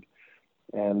second record.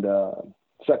 And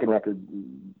second record,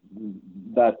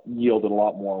 that yielded a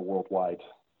lot more worldwide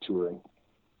touring.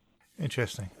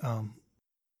 Interesting.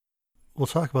 We'll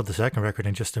talk about the second record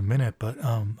in just a minute, but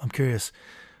I'm curious,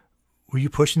 were you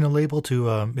pushing the label to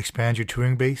expand your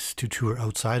touring base to tour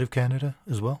outside of Canada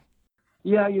as well?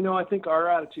 Yeah, I think our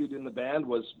attitude in the band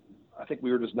was, I think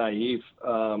we were just naive.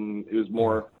 It was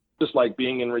more just like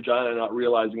being in Regina, not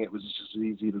realizing it was just as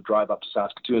easy to drive up to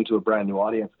Saskatoon to a brand new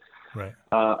audience. Right.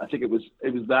 I think it was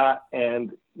that,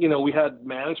 and we had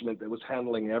management that was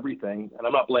handling everything, and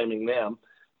I'm not blaming them,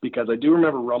 because I do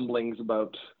remember rumblings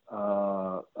about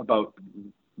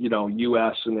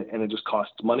US, and it just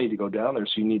costs money to go down there,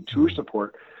 so you need tour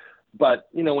support. But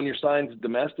when you're signed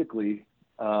domestically,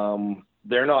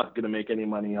 they're not going to make any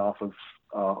money off of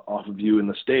you in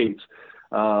the States.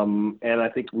 And I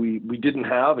think we didn't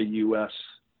have a US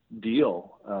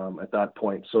deal at that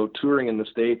point. So touring in the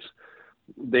States,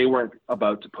 they weren't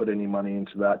about to put any money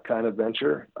into that kind of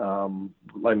venture. I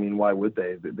mean, why would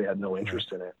they? They had no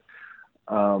interest in it.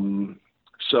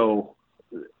 So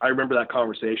I remember that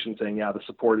conversation saying, yeah, the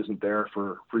support isn't there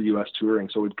for US touring,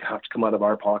 so we'd have to come out of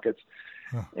our pockets.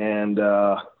 Huh. And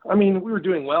I mean, we were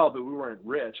doing well, but we weren't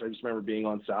rich. I just remember being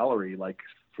on salary like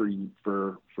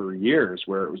for years,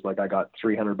 where it was like I got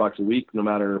 $300 a week, no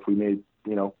matter if we made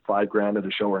 $5,000 at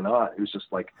a show or not. It was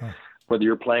just like, whether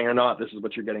you're playing or not, this is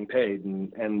what you're getting paid,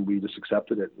 and we just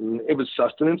accepted it. And it was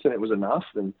sustenance, and it was enough.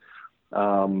 And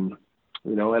and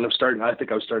I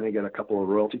think I was starting to get a couple of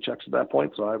royalty checks at that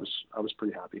point, so I was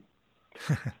pretty happy.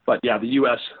 But yeah, the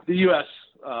US.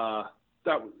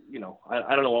 That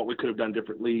I don't know what we could have done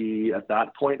differently at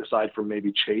that point, aside from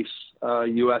maybe chase a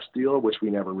US deal, which we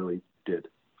never really did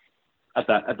at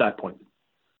that point.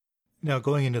 Now,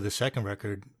 going into the second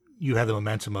record, you had the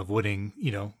momentum of winning,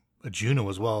 a Juno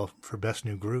as well for Best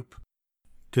New Group.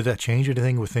 Did that change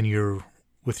anything with your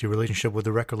relationship with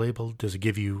the record label? Does it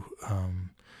give you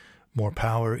more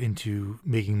power into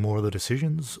making more of the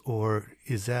decisions, or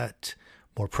is that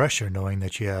more pressure knowing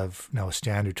that you have now a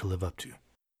standard to live up to?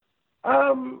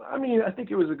 I mean, I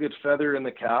think it was a good feather in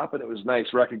the cap, and it was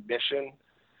nice recognition.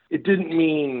 It didn't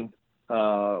mean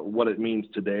what it means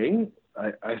today.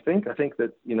 I think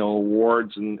that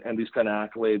awards and these kind of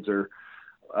accolades are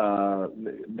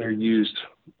they're used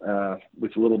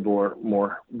with a little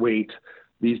more weight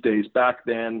these days. Back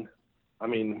then, I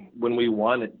mean, when we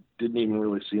won, it didn't even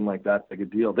really seem like that big a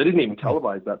deal. They didn't even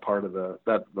televise that part of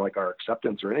like our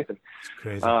acceptance or anything.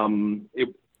 It's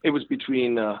crazy. It was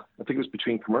between, I think it was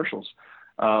between commercials.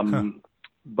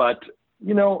 But,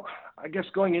 I guess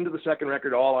going into the second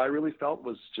record, all I really felt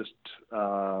was just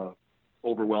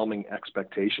overwhelming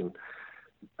expectation.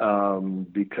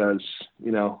 Because,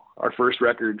 our first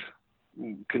record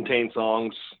contained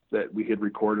songs that we had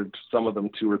recorded, some of them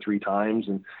 2 or 3 times.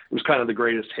 And it was kind of the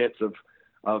greatest hits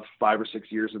of 5 or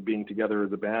 6 years of being together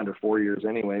as a band, or 4 years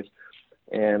anyways.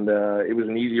 And it was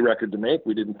an easy record to make.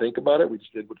 We didn't think about it. We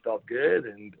just did what felt good.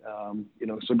 And,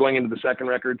 so going into the second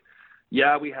record,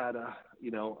 yeah, we had a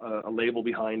label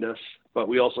behind us, but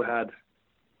we also had,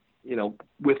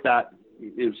 with that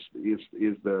is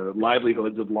the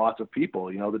livelihoods of lots of people,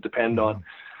 that depend on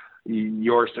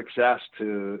your success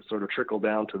to sort of trickle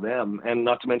down to them. And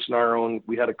not to mention our own,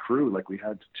 we had a crew, like we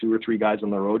had 2 or 3 guys on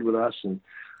the road with us. And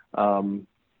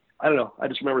I don't know, I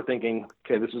just remember thinking,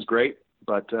 okay, this is great,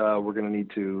 but we're going to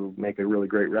need to make a really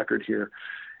great record here.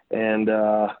 And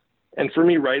for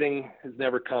me, writing has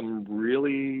never come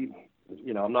really,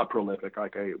 you know, I'm not prolific.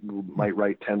 Like I might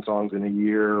write 10 songs in a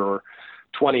year or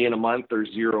 20 in a month or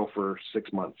 0 for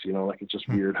 6 months, you know, like it's just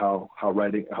weird how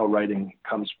writing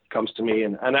comes to me.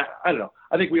 And I don't know,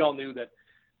 I think we all knew that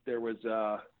there was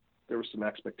some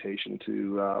expectation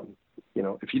to, you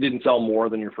know, if you didn't sell more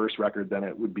than your first record, then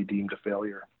it would be deemed a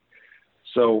failure.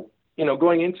 So, you know,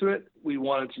 going into it, we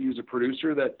wanted to use a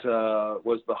producer that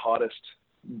was the hottest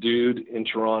dude in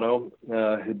Toronto,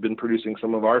 had been producing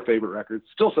some of our favorite records,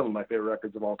 still some of my favorite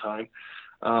records of all time.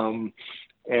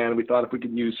 And we thought if we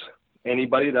could use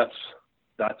anybody,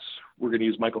 we're going to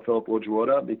use Michael Philip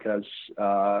Wojwoda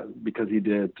because he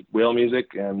did Whale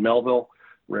Music and Melville,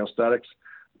 Rail Statics,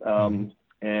 and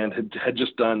had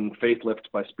just done Faith Lift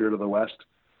by Spirit of the West.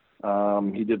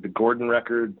 He did the Gordon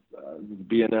record, the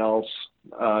B&Ls.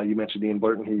 You mentioned Ian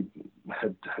Blurton. He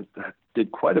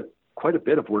did quite a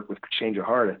bit of work with Change of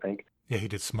Heart, I think. Yeah, he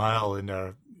did Smile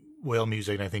and Whale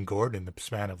Music, and I think Gordon in the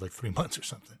span of like 3 months or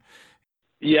something.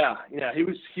 Yeah, he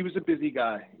was a busy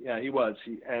guy. Yeah, he was.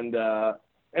 And a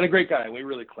great guy. We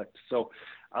really clicked. So,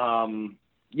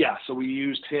 so we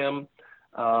used him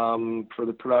for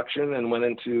the production and went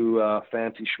into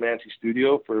fancy schmancy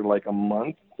studio for like a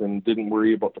month and didn't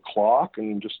worry about the clock,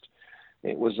 and just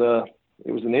it was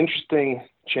an interesting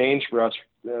change for us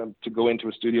to go into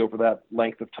a studio for that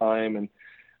length of time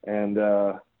and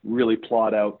really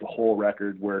plot out the whole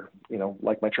record, where, you know,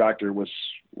 Like My Tractor was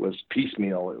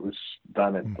piecemeal. It was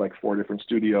done at like 4 different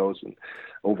studios and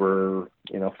over,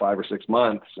 you know, 5 or 6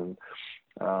 months. And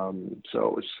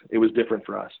so it was different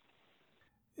for us.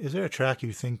 Is there a track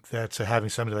you think that having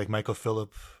somebody like Michael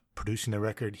Phillip producing the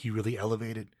record, he really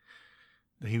elevated,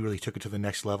 that he really took it to the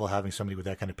next level, having somebody with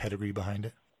that kind of pedigree behind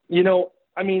it? You know,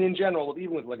 I mean, in general,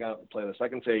 even with looking at the playlist, I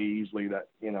can say easily that,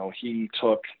 you know, he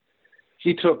took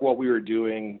what we were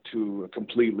doing to a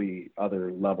completely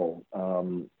other level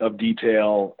of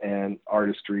detail and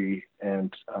artistry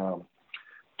and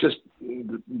just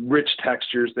rich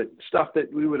textures, stuff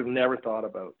that we would have never thought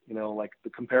about. You know, like the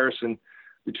comparison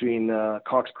between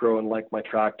Coxcrow and Like My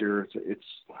Tractor,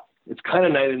 it's kind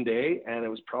of night and day, and it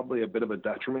was probably a bit of a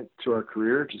detriment to our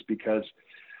career, just because,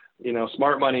 you know,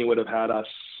 Smart Money would have had us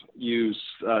use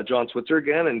John Switzer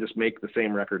again and just make the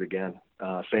same record again.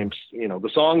 Same, you know, the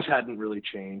songs hadn't really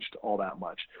changed all that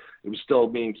much. It was still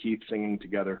me and Keith singing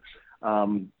together.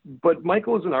 But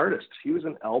Michael was an artist. He was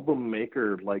an album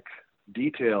maker, like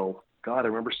detail. God, I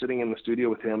remember sitting in the studio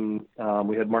with him.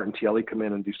 We had Martin Tielli come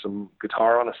in and do some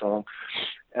guitar on a song.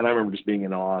 And I remember just being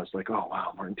in awe. I was like, oh,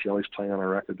 wow, Martin Tielli's playing on our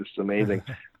record. This is amazing.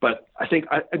 But I think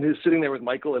I was sitting there with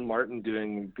Michael and Martin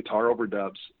doing guitar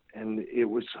overdubs. And it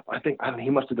was, I think he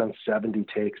must have done 70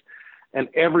 takes. And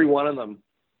every one of them,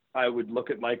 I would look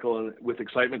at Michael and with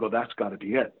excitement go, that's got to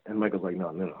be it. And Michael's like,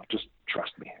 no, just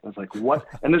trust me. I was like, what?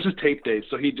 And this is tape days.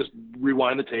 So he'd just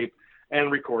rewind the tape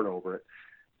and record over it.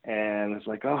 And it's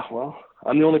like, oh, well,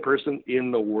 I'm the only person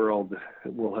in the world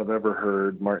that will have ever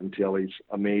heard Martin Tielli's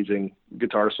amazing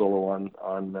guitar solo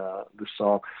on this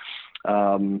song.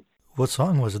 What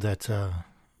song was it that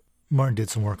Martin did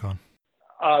some work on?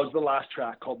 It was the last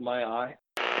track called My Eye.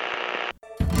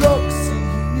 Don't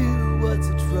see you, what's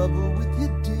the trouble with you,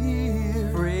 dear?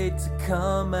 Afraid to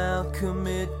come out,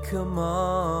 commit, come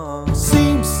on.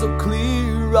 Seems so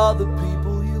clear, all the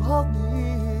people you hold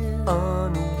near.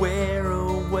 Unaware,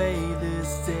 away,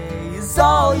 this day is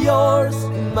all yours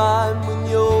and mine when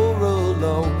you're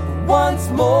alone. Once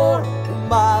more, we're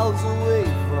miles away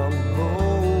from home.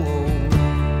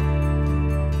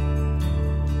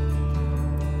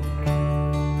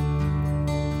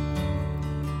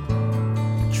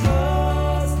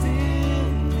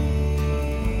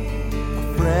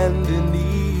 Friend in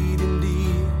need,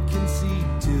 indeed,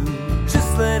 concede to.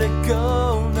 Just let it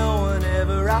go, no one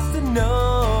ever has to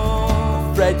know.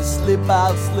 Afraid to slip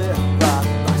out, slip by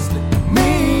slipping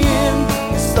me in.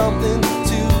 There's something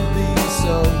to be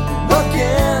so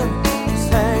again.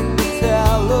 Just hang the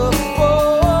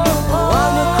telephone.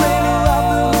 I'm the cradle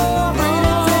of the free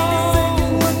to take a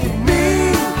second look at me.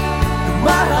 In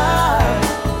my eye,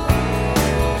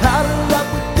 how to love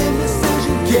with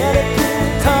indecision, get it.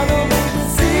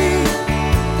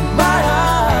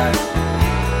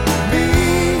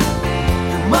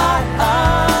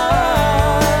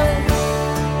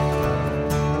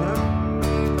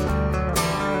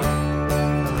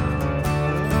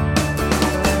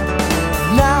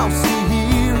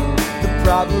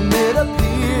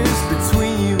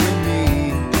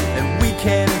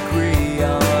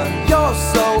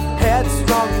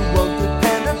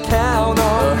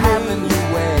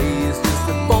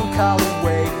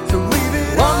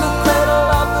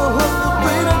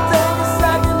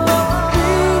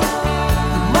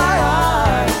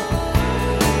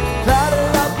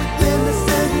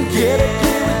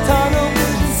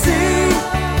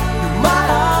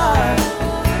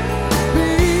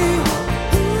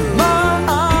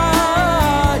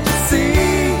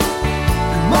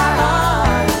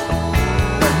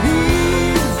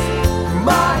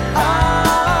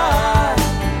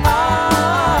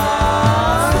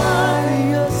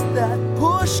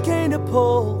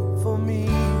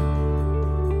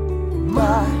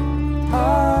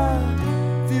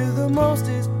 most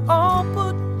is all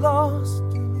but lost.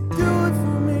 Can you do it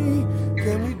for me?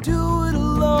 Can we do it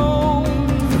alone?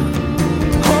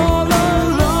 All alone.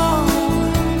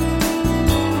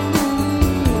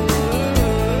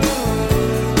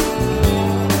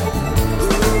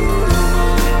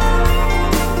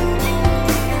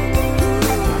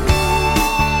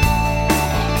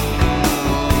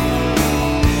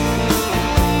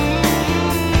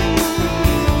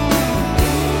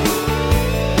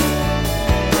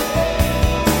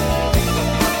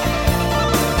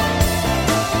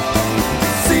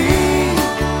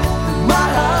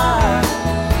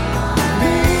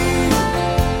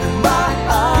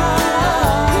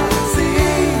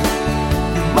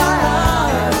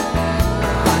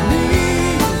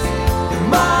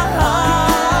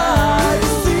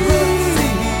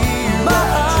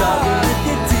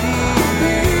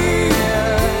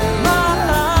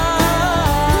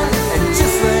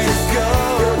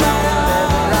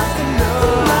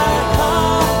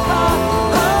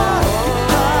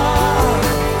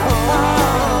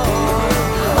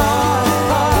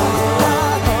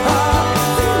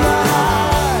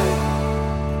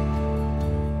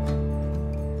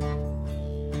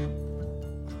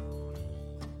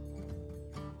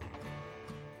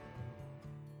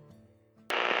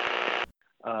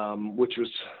 Which was,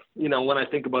 when I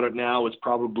think about it now, was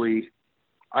probably,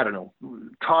 I don't know,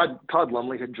 Todd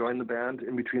Lumley had joined the band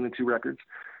in between the two records,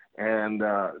 and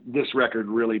this record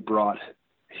really brought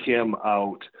him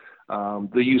out.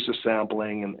 The use of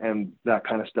sampling and that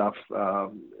kind of stuff,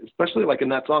 especially like in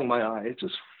that song, My Eye, it's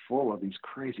just full of these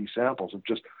crazy samples of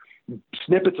just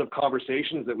snippets of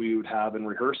conversations that we would have in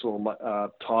rehearsal.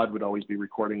 Todd would always be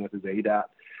recording with his ADAT,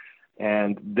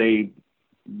 and they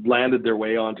landed their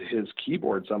way onto his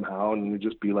keyboard somehow, and it would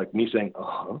just be like me saying,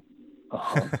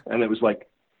 and it was like,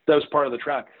 that was part of the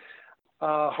track.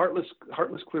 Heartless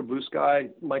Clear Blue Sky,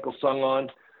 Michael sung on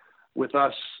with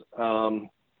us.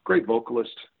 Great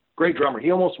vocalist, great drummer. He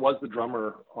almost was the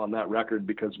drummer on that record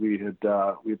because we had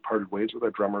parted ways with our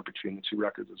drummer between the two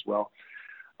records as well.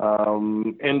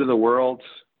 End of the World.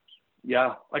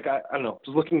 Yeah, like I don't know,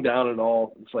 just looking down at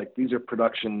all, it's like these are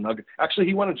production nuggets. Actually,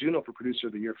 he won a Juno for Producer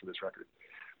of the Year for this record,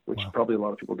 which probably a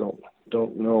lot of people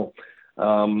don't know.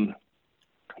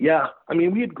 Yeah, I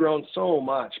mean, we had grown so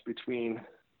much between,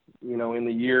 in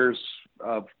the years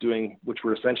of doing, which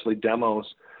were essentially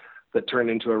demos that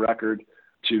turned into a record,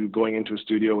 to going into a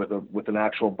studio with an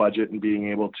actual budget and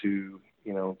being able to,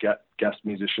 get guest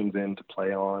musicians in to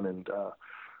play on, and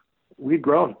we'd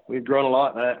grown a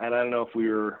lot, and I don't know if we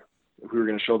were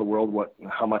going to show the world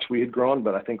how much we had grown,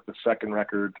 but I think the second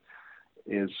record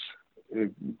is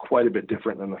quite a bit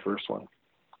different than the first one.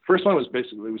 First one was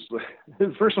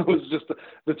the first one was just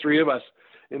the three of us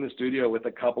in the studio with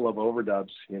a couple of overdubs.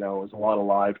 It was a lot of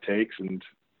live takes, and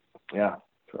yeah.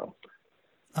 So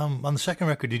on the second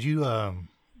record, did you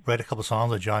write a couple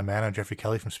songs with John Mann and Jeffrey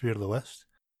Kelly from Spirit of the West?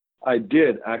 I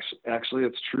did, actually,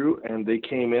 it's true, and they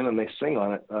came in and they sing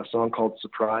on it, a song called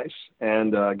Surprise,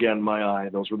 and again, My Eye.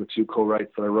 Those were the two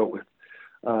co-writes that I wrote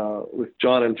with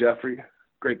John and Jeffrey.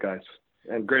 Great guys,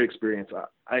 and great experience.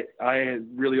 I had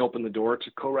really opened the door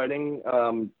to co-writing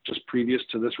just previous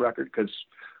to this record, because,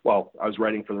 I was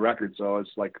writing for the record, so I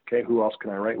was like, okay, who else can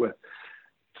I write with?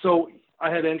 So I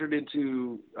had entered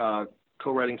into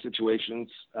co-writing situations,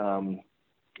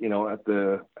 at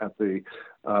the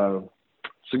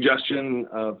suggestion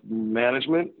of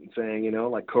management, saying,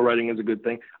 like co-writing is a good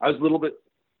thing. I was a little bit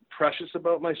precious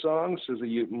about my songs, as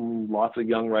lots of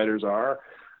young writers are,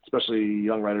 especially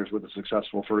young writers with a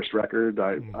successful first record.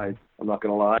 I'm not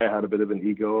going to lie, I had a bit of an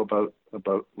ego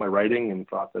about my writing and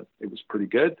thought that it was pretty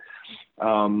good.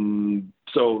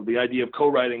 So the idea of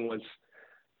co-writing was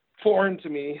foreign to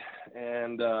me,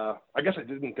 and I guess I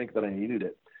didn't think that I needed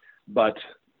it. But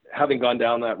having gone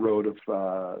down that road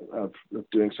of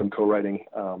doing some co-writing,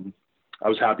 I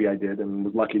was happy I did, and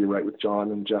was lucky to write with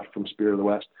John and Jeff from Spirit of the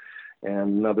West,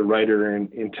 and another writer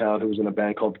in town who was in a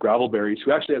band called Gravelberries,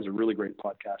 who actually has a really great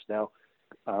podcast now.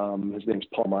 His name's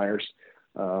Paul Myers.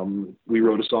 We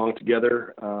wrote a song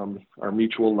together. Our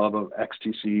mutual love of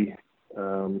XTC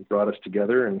brought us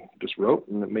together and just wrote,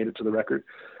 and it made it to the record.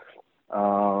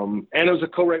 And it was a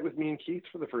co-write with me and Keith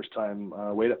for the first time.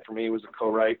 Wait Up For Me was a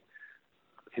co-write,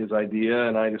 his idea,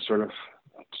 and I just sort of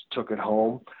took it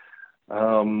home.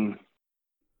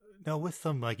 Now, with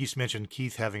them, like you mentioned,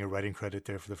 Keith having a writing credit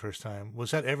there for the first time,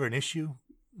 was that ever an issue?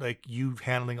 Like you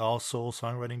handling all sole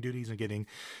songwriting duties and getting,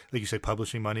 like you said,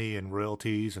 publishing money and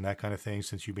royalties and that kind of thing,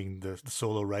 since you being the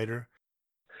solo writer?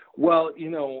 Well,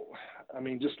 I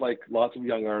mean, just like lots of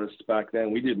young artists back then,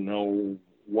 we didn't know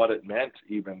what it meant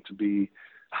even to be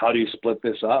how do you split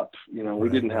this up? You know, we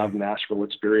Right, didn't have Nashville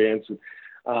experience. And,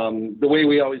 the way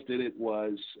we always did it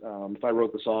was, if I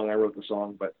wrote the song, I wrote the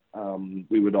song, but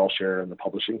we would all share in the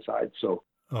publishing side. So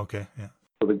Okay. Yeah.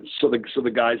 so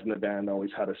the guys in the band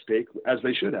always had a stake, as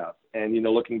they should have. And, you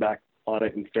know, looking back on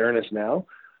it in fairness now,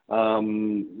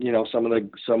 you know, some of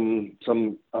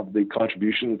the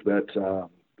contributions that,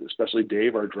 especially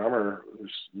Dave, our drummer,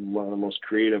 who's one of the most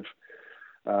creative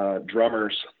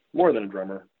drummers, more than a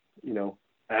drummer, you know,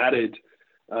 added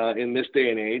in this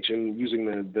day and age, and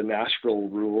using the Nashville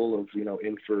rule of, you know,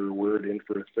 in for a word, in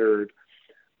for a third,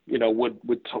 you know, would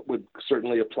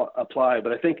certainly apply.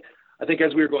 But I think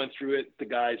as we were going through it, the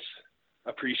guys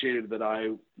appreciated that I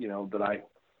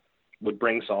would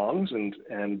bring songs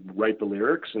and write the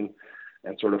lyrics and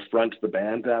sort of front the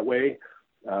band that way.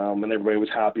 And everybody was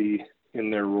happy in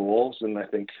their roles. And I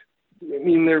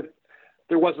mean,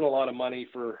 there wasn't a lot of money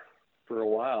for a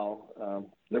while.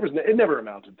 It never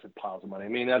amounted to piles of money. I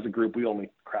mean, as a group, we only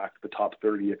cracked the top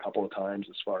 30 a couple of times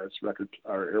as far as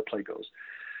our airplay goes.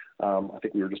 I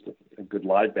think we were just a good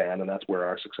live band, and that's where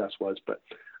our success was. But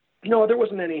no, there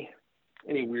wasn't any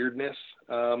weirdness.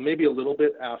 Maybe a little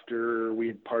bit after we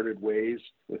had parted ways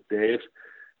with Dave,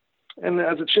 and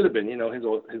as it should have been. You know, his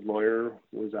lawyer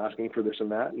was asking for this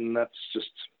and that, and that's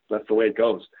the way it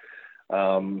goes.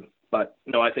 But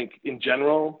no, I think in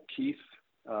general, Keith,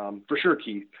 for sure,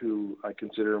 Keith, who I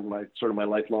consider my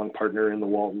lifelong partner in the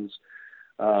Waltons,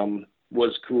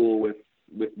 was cool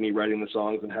with me writing the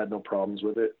songs and had no problems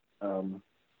with it.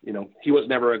 You know, he was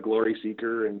never a glory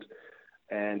seeker,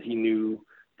 and he knew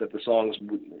that the songs,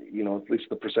 you know, at least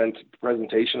the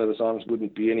presentation of the songs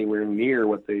wouldn't be anywhere near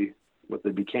what they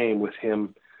became with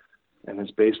him and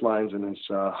his bass lines and his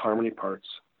harmony parts.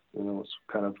 You know, it's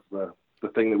kind of the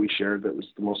thing that we shared that was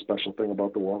the most special thing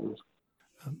about the Waltons.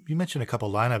 You mentioned a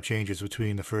couple lineup changes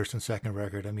between the first and second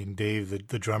record. I mean, Dave,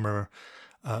 the drummer,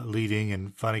 leading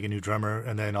and finding a new drummer,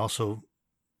 and then also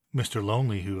Mr.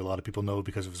 Lonely, who a lot of people know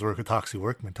because of his work with Toxic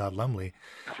Workman, Todd Lumley.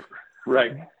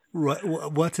 Right.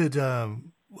 Was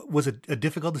it a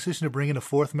difficult decision to bring in a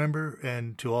fourth member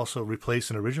and to also replace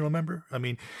an original member? I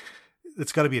mean,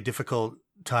 it's got to be a difficult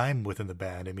time within the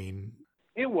band. I mean,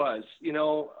 it was, you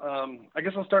know, I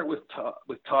guess I'll start with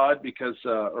Todd because,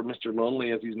 or Mr.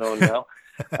 Lonely as he's known now.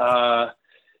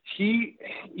 He,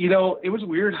 you know, it was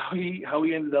weird how he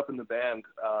ended up in the band.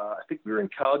 I think we were in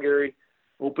Calgary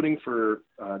opening for,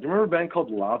 do you remember a band called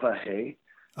Lava Hay?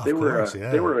 They were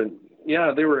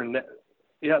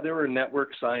a network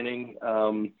signing.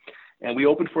 And we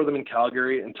opened for them in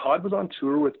Calgary, and Todd was on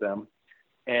tour with them.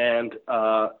 And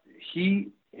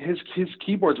his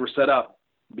keyboards were set up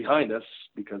behind us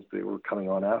because they were coming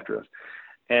on after us.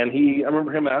 And I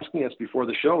remember him asking us before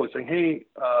the show, saying, "Hey,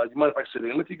 do you mind if I sit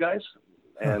in with you guys?"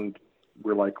 And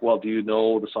we're like, "Well, do you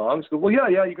know the songs?" He goes, "Well,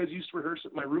 yeah, you guys used to rehearse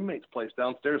at my roommate's place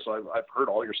downstairs, so I've heard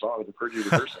all your songs. I've heard you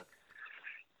rehearsing."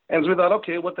 And so we thought,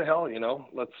 okay, what the hell, you know,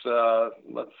 let's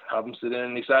have him sit in.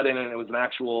 And he sat in, and it was an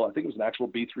actual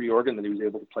B3 organ that he was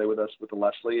able to play with us with the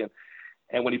Leslie.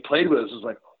 And when he played with us, it was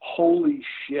like, holy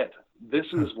shit, this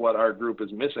is what our group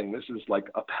is missing. This is like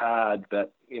a pad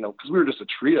that, you know, because we were just a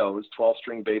trio. It was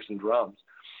 12-string bass and drums.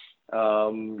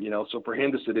 You know, so for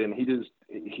him to sit in,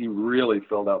 he really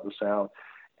filled out the sound.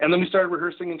 And then we started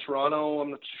rehearsing in Toronto.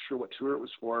 I'm not sure what tour it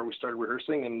was for. We started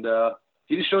rehearsing, and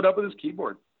he just showed up with his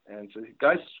keyboard and said,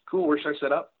 "Guys, cool, where should I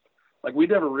set up?" Like, we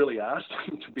never really asked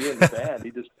him to be in the band.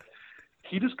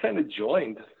 He just kind of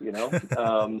joined, you know,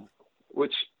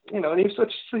 which, you know, and he's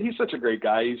such a great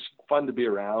guy. He's fun to be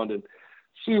around and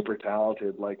super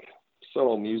talented, like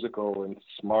so musical and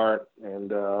smart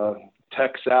and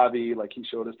tech savvy. Like, he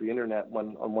showed us the internet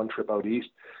on one trip out east.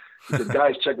 He said,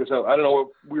 "Guys, check this out." I don't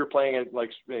know, we were playing at,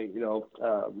 like, you know,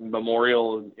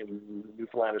 Memorial in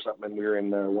Newfoundland or something, and we were in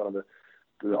one of the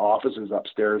offices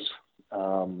upstairs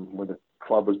where the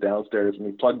club was downstairs, and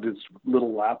he plugged his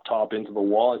little laptop into the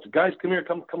wall. I said, "Guys, come here,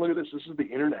 come look at this. This is the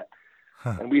internet."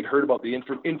 And we'd heard about the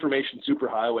information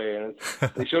superhighway, and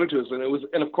they showed it to us,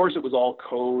 and of course it was all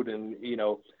code, and, you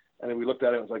know, and then we looked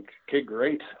at it and it was like, okay,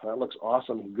 great, that looks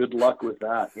awesome. Good luck with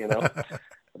that, you know.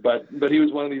 but he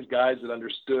was one of these guys that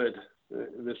understood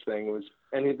this thing.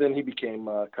 Then he became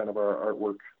kind of our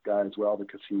artwork guy as well,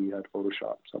 because he had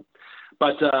Photoshop. So,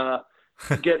 but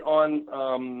to get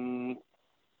on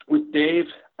with Dave,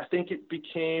 I think it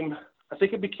became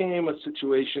a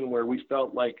situation where we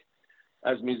felt like,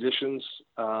 as musicians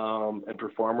and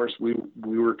performers, we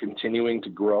were continuing to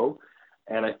grow.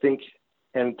 And I think,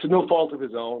 and to no fault of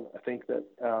his own, I think that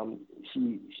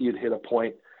he had hit a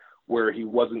point where he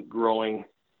wasn't growing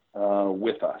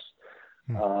with us.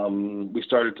 We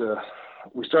started to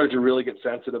we started to really get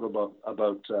sensitive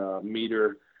about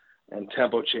meter and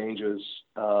tempo changes,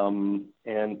 and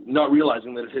not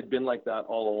realizing that it had been like that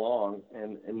all along.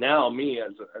 And now me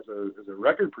as a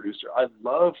record producer, I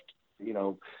loved,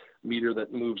 meter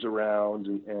that moves around,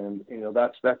 and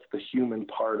that's the human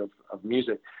part of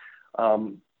music.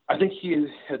 I think he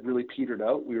had really petered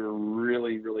out. We were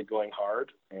really, really going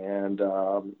hard, and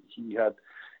he had,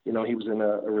 he was in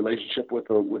a relationship with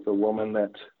a woman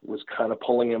that was kind of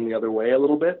pulling him the other way a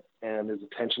little bit, and his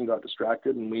attention got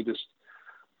distracted, and we just,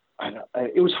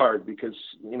 it was hard because,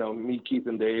 me, Keith,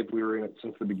 and Dave, we were in it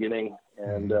since the beginning,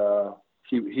 and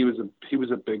he was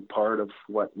a big part of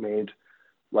what made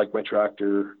Like My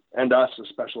Tractor and us a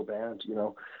special band,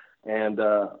 and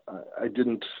I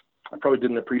probably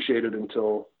didn't appreciate it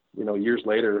until, years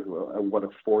later, what a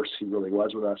force he really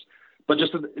was with us. But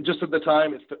just at the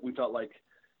time, we felt like,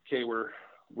 okay, we're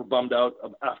bummed out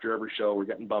after every show. We're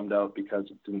getting bummed out because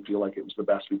it didn't feel like it was the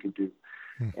best we could do.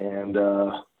 And,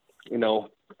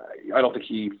 I don't think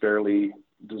he fairly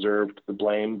deserved the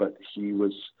blame, but he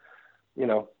was,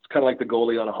 it's kind of like the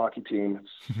goalie on a hockey team.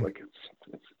 It's like,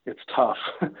 it's tough.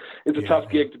 It's a tough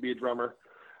gig to be a drummer.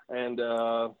 And,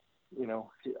 I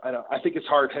think his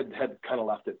heart had kind of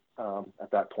left it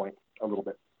at that point a little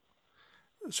bit.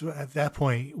 So at that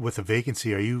point, with a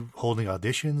vacancy, are you holding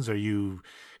auditions? Are you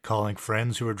calling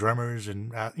friends who are drummers?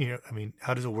 And,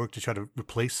 how does it work to try to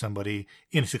replace somebody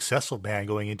in a successful band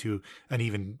going into an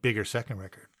even bigger second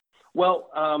record? Well,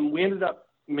 we ended up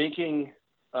making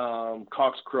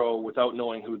Cox Crow without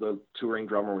knowing who the touring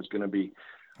drummer was going to be.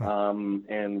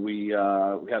 And we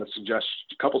had a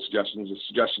couple suggestions. A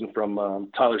suggestion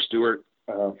from Tyler Stewart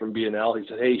from B&L. He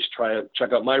said, "Hey, you should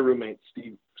check out my roommate,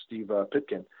 Steve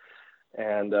Pitkin."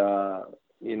 And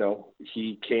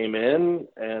he came in,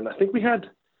 and I think we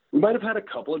might have had a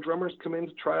couple of drummers come in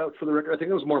to try out for the record. I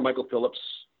think it was more Michael Phillips'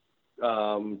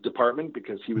 department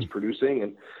because he was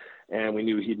producing, and we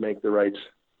knew he'd make the right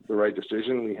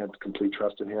decision. We had complete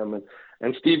trust in him,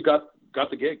 and Steve got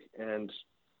the gig and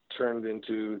turned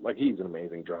into, like, he's an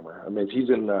amazing drummer. I mean, he's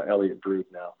in Elliott Brood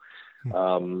now,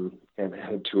 and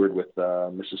had toured with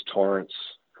Mrs. Torrance,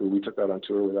 who we took out on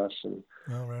tour with us. And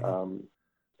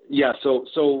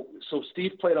so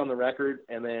Steve played on the record,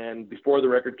 and then before the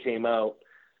record came out,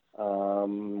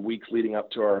 weeks leading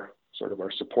up to our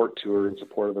support tour in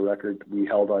support of the record, we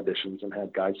held auditions and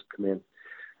had guys come in.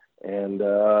 And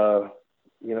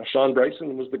Sean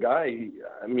Bryson was the guy.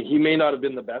 He may not have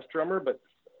been the best drummer, but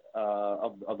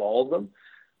of all of them,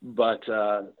 but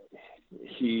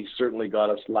he certainly got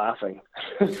us laughing.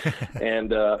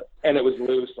 and it was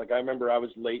loose. Like, I remember I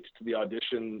was late to the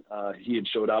audition. He had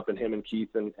showed up, and him and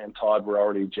Keith and Todd were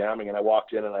already jamming, and I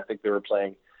walked in, and I think they were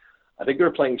playing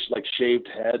like Shaved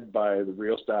Head by the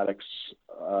Real Statics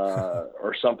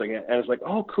or something. And it's like,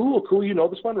 oh, cool, you know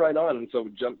this one, right on. And so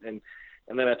we jumped in,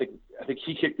 and then I think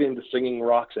he kicked into singing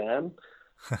Roxanne.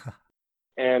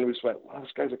 And we just went, wow, this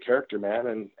guy's a character,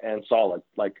 man, and solid.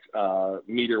 Like,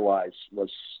 meter-wise, was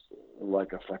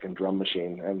like a fucking drum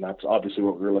machine, and that's obviously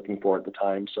what we were looking for at the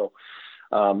time. So,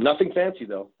 nothing fancy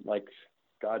though. Like,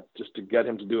 God, just to get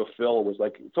him to do a fill was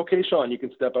like, it's okay, Sean, you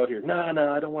can step out here. No,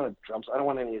 I don't want drums. I don't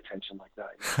want any attention like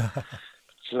that.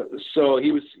 so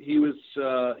he was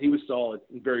solid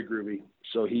and very groovy.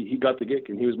 So he got the gig,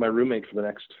 and he was my roommate for the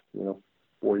next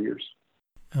 4 years.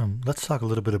 Let's talk a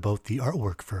little bit about the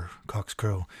artwork for Cox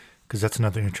Crow, because that's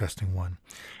another interesting one.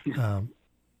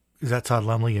 Is that Todd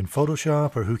Lumley in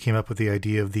Photoshop, or who came up with the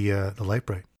idea of the Light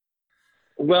Bright?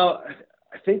 Well,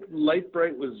 I think Light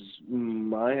Bright was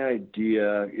my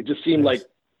idea. It just seemed like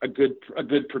a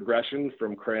good progression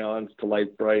from crayons to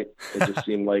Light Bright. It just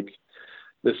seemed like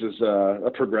this is a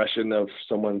progression of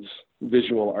someone's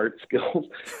visual art skills.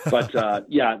 But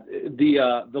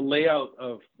the layout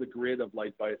of the grid of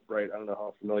Light Bright, I don't know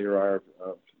how familiar you are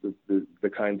of the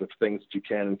kinds of things that you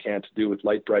can and can't do with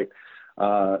Light Bright.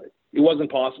 It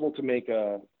wasn't possible to make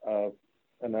an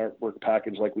artwork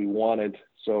package like we wanted,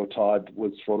 so Todd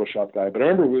was Photoshop guy. But I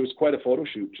remember it was quite a photo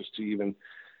shoot just to even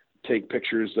take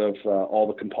pictures of all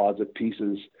the composite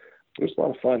pieces. It was a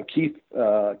lot of fun. Keith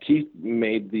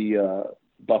made the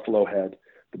buffalo head,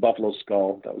 the buffalo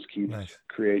skull. That was Keith's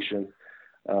creation.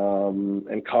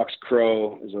 And Cox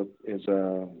Crow is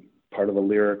a part of a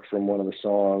lyric from one of the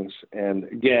songs. And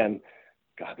again,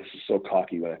 God, this is so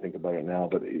cocky when I think about it now,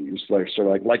 but it was like sort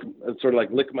of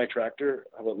like lick my tractor.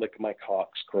 How about lick my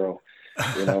Cox Crow?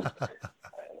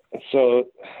 So,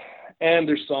 and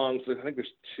there's songs. I think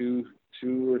there's two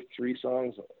or three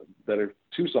songs that are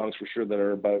two songs for sure that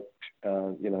are about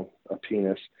a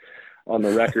penis on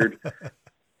the record.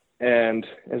 And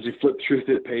as we flipped through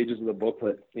the pages of the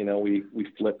booklet, we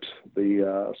flipped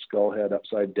the skull head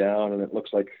upside down, and it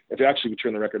looks like, if you actually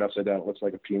turn the record upside down, it looks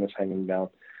like a penis hanging down.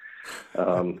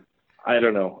 I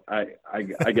don't know. I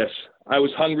guess I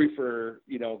was hungry for,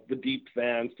 the deep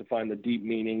fans to find the deep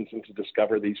meanings and to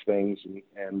discover these things.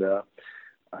 And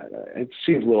it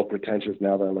seems a little pretentious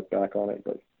now that I look back on it,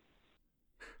 but.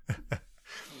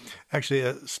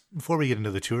 Actually, before we get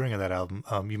into the touring of that album,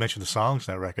 you mentioned the songs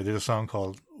in that record. There's a song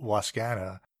called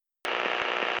Wascana.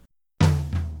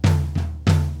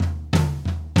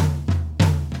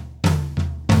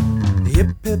 Hip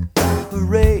hip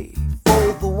hooray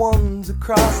for the ones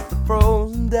across the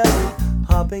frozen desert,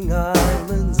 hopping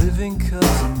islands, living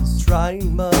cousins,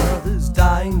 trying mothers,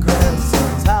 dying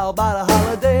grandsons. How about a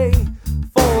holiday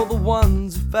for the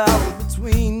ones who fell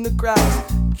between the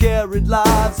cracks, carried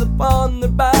lives upon their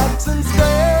backs and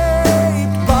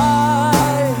scraped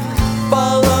by,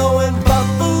 following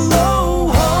buffalo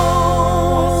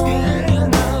home.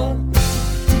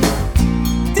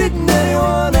 Didn't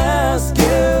anyone ask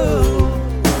you?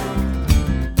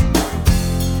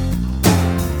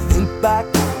 Think back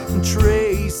and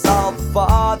trace all the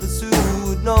fathers who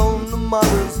had known the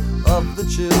mothers of the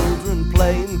children,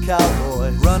 playing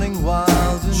cowboys, running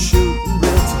wild and shooting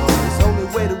real toys. Only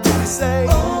way to really say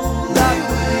that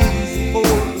the reason for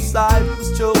the site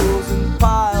was chosen,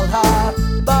 piled high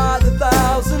by the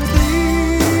thousand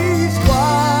thieves.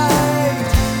 White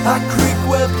a creek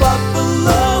where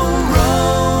buffalo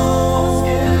roam.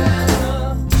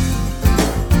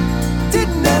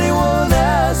 Didn't anyone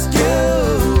ask you?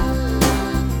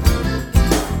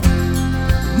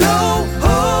 No.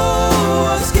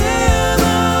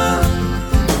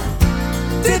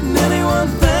 Didn't anyone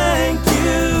thank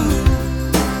you?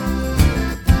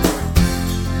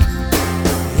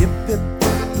 Hip hip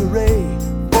hooray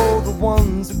for the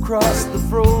ones across the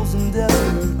frozen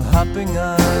desert, hopping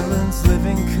islands,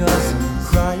 living cousins,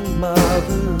 crying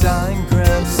mother, dying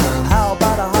grandson. How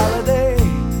about a holiday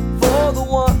for the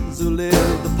ones who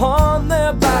lived upon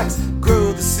their backs,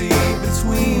 grew the seed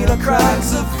between the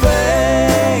cracks of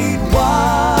fate?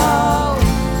 Wild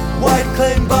white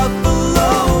clay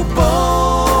buffalo bones.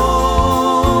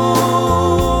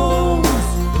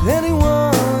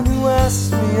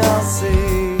 I'll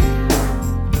say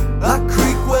a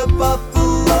creek where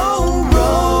buffalo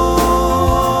roam.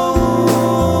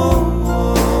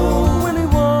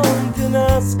 Anyone can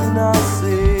ask and I'll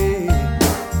say,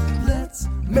 let's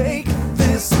make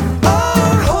this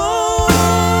our home.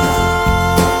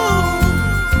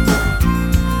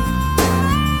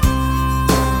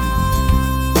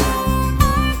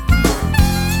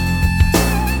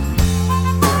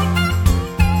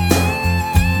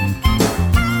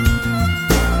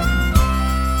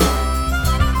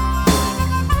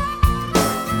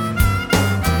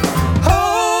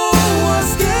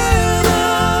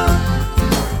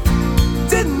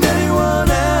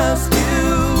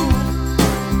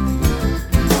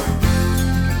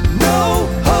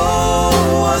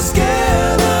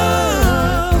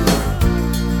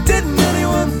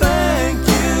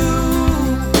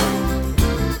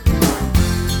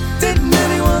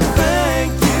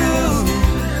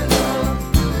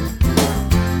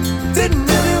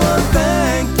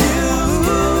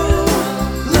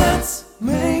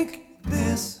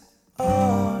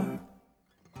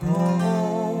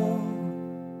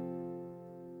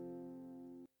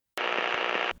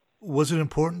 Was it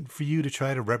important for you to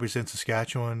try to represent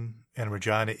Saskatchewan and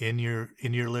Regina in your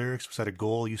lyrics? Was that a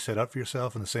goal you set up for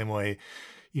yourself in the same way,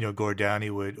 Gord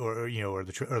Downey would, or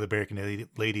the Barricade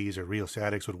Ladies or Real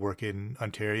Statics would work in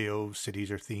Ontario cities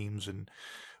or themes? And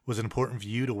was it important for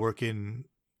you to work in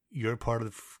your part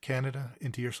of Canada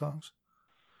into your songs?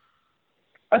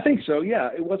 I think so. Yeah,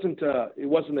 it wasn't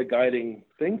a guiding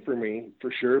thing for me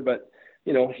for sure, but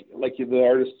like the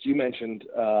artists you mentioned.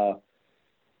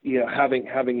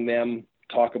 Having them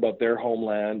talk about their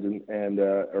homeland and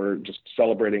or just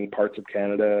celebrating parts of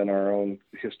Canada and our own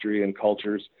history and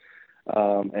cultures,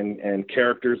 and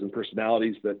characters and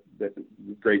personalities that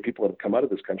great people have come out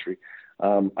of this country.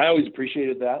 I always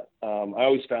appreciated that. I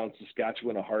always found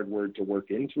Saskatchewan a hard word to work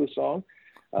into a song,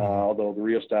 although the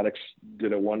Rio Statics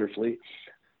did it wonderfully.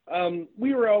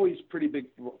 We were always pretty big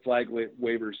flag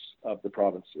wavers of the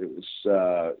province. It was,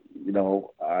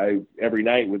 I every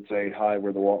night would say, hi,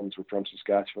 we're the Waltons, we're from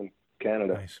Saskatchewan,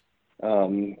 Canada. Nice.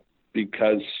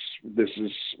 Because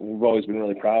we've always been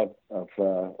really proud of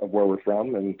where we're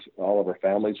from, and all of our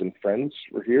families and friends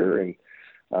were here, and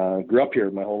grew up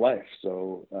here my whole life.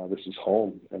 So this is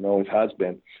home and always has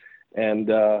been.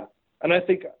 And I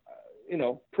think,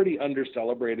 pretty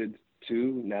under-celebrated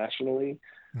too, nationally.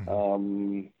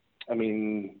 Mm-hmm. I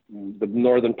mean, the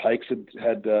Northern Pikes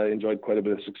had enjoyed quite a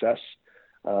bit of success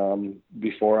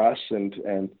before us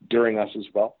and during us as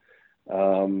well.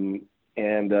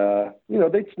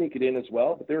 They'd sneak it in as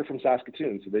well, but they were from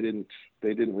Saskatoon, so they didn't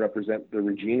represent the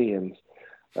Reginians.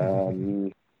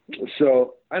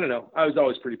 So I don't know. I was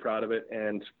always pretty proud of it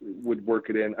and would work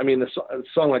it in. I mean, a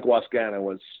song like Wascana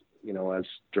was, as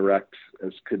direct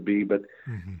as could be, but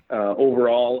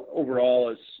overall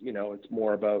is, it's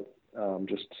more about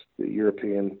just the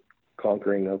European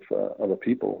conquering of a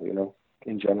people,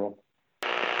 in general.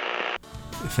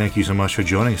 Thank you so much for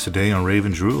joining us today on Rave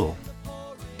and Drool.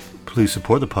 Please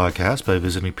support the podcast by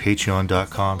visiting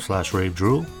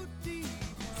patreon.com/ravedrool.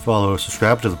 Follow or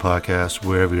subscribe to the podcast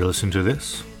wherever you're listening to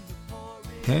this.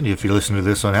 And if you're listening to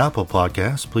this on Apple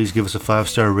Podcasts, please give us a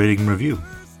 5-star rating and review.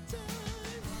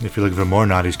 If you're looking for more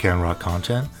 90s Can Rock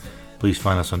content, please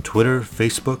find us on Twitter,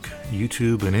 Facebook,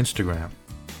 YouTube, and Instagram.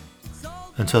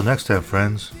 Until next time,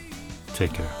 friends,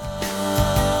 take care.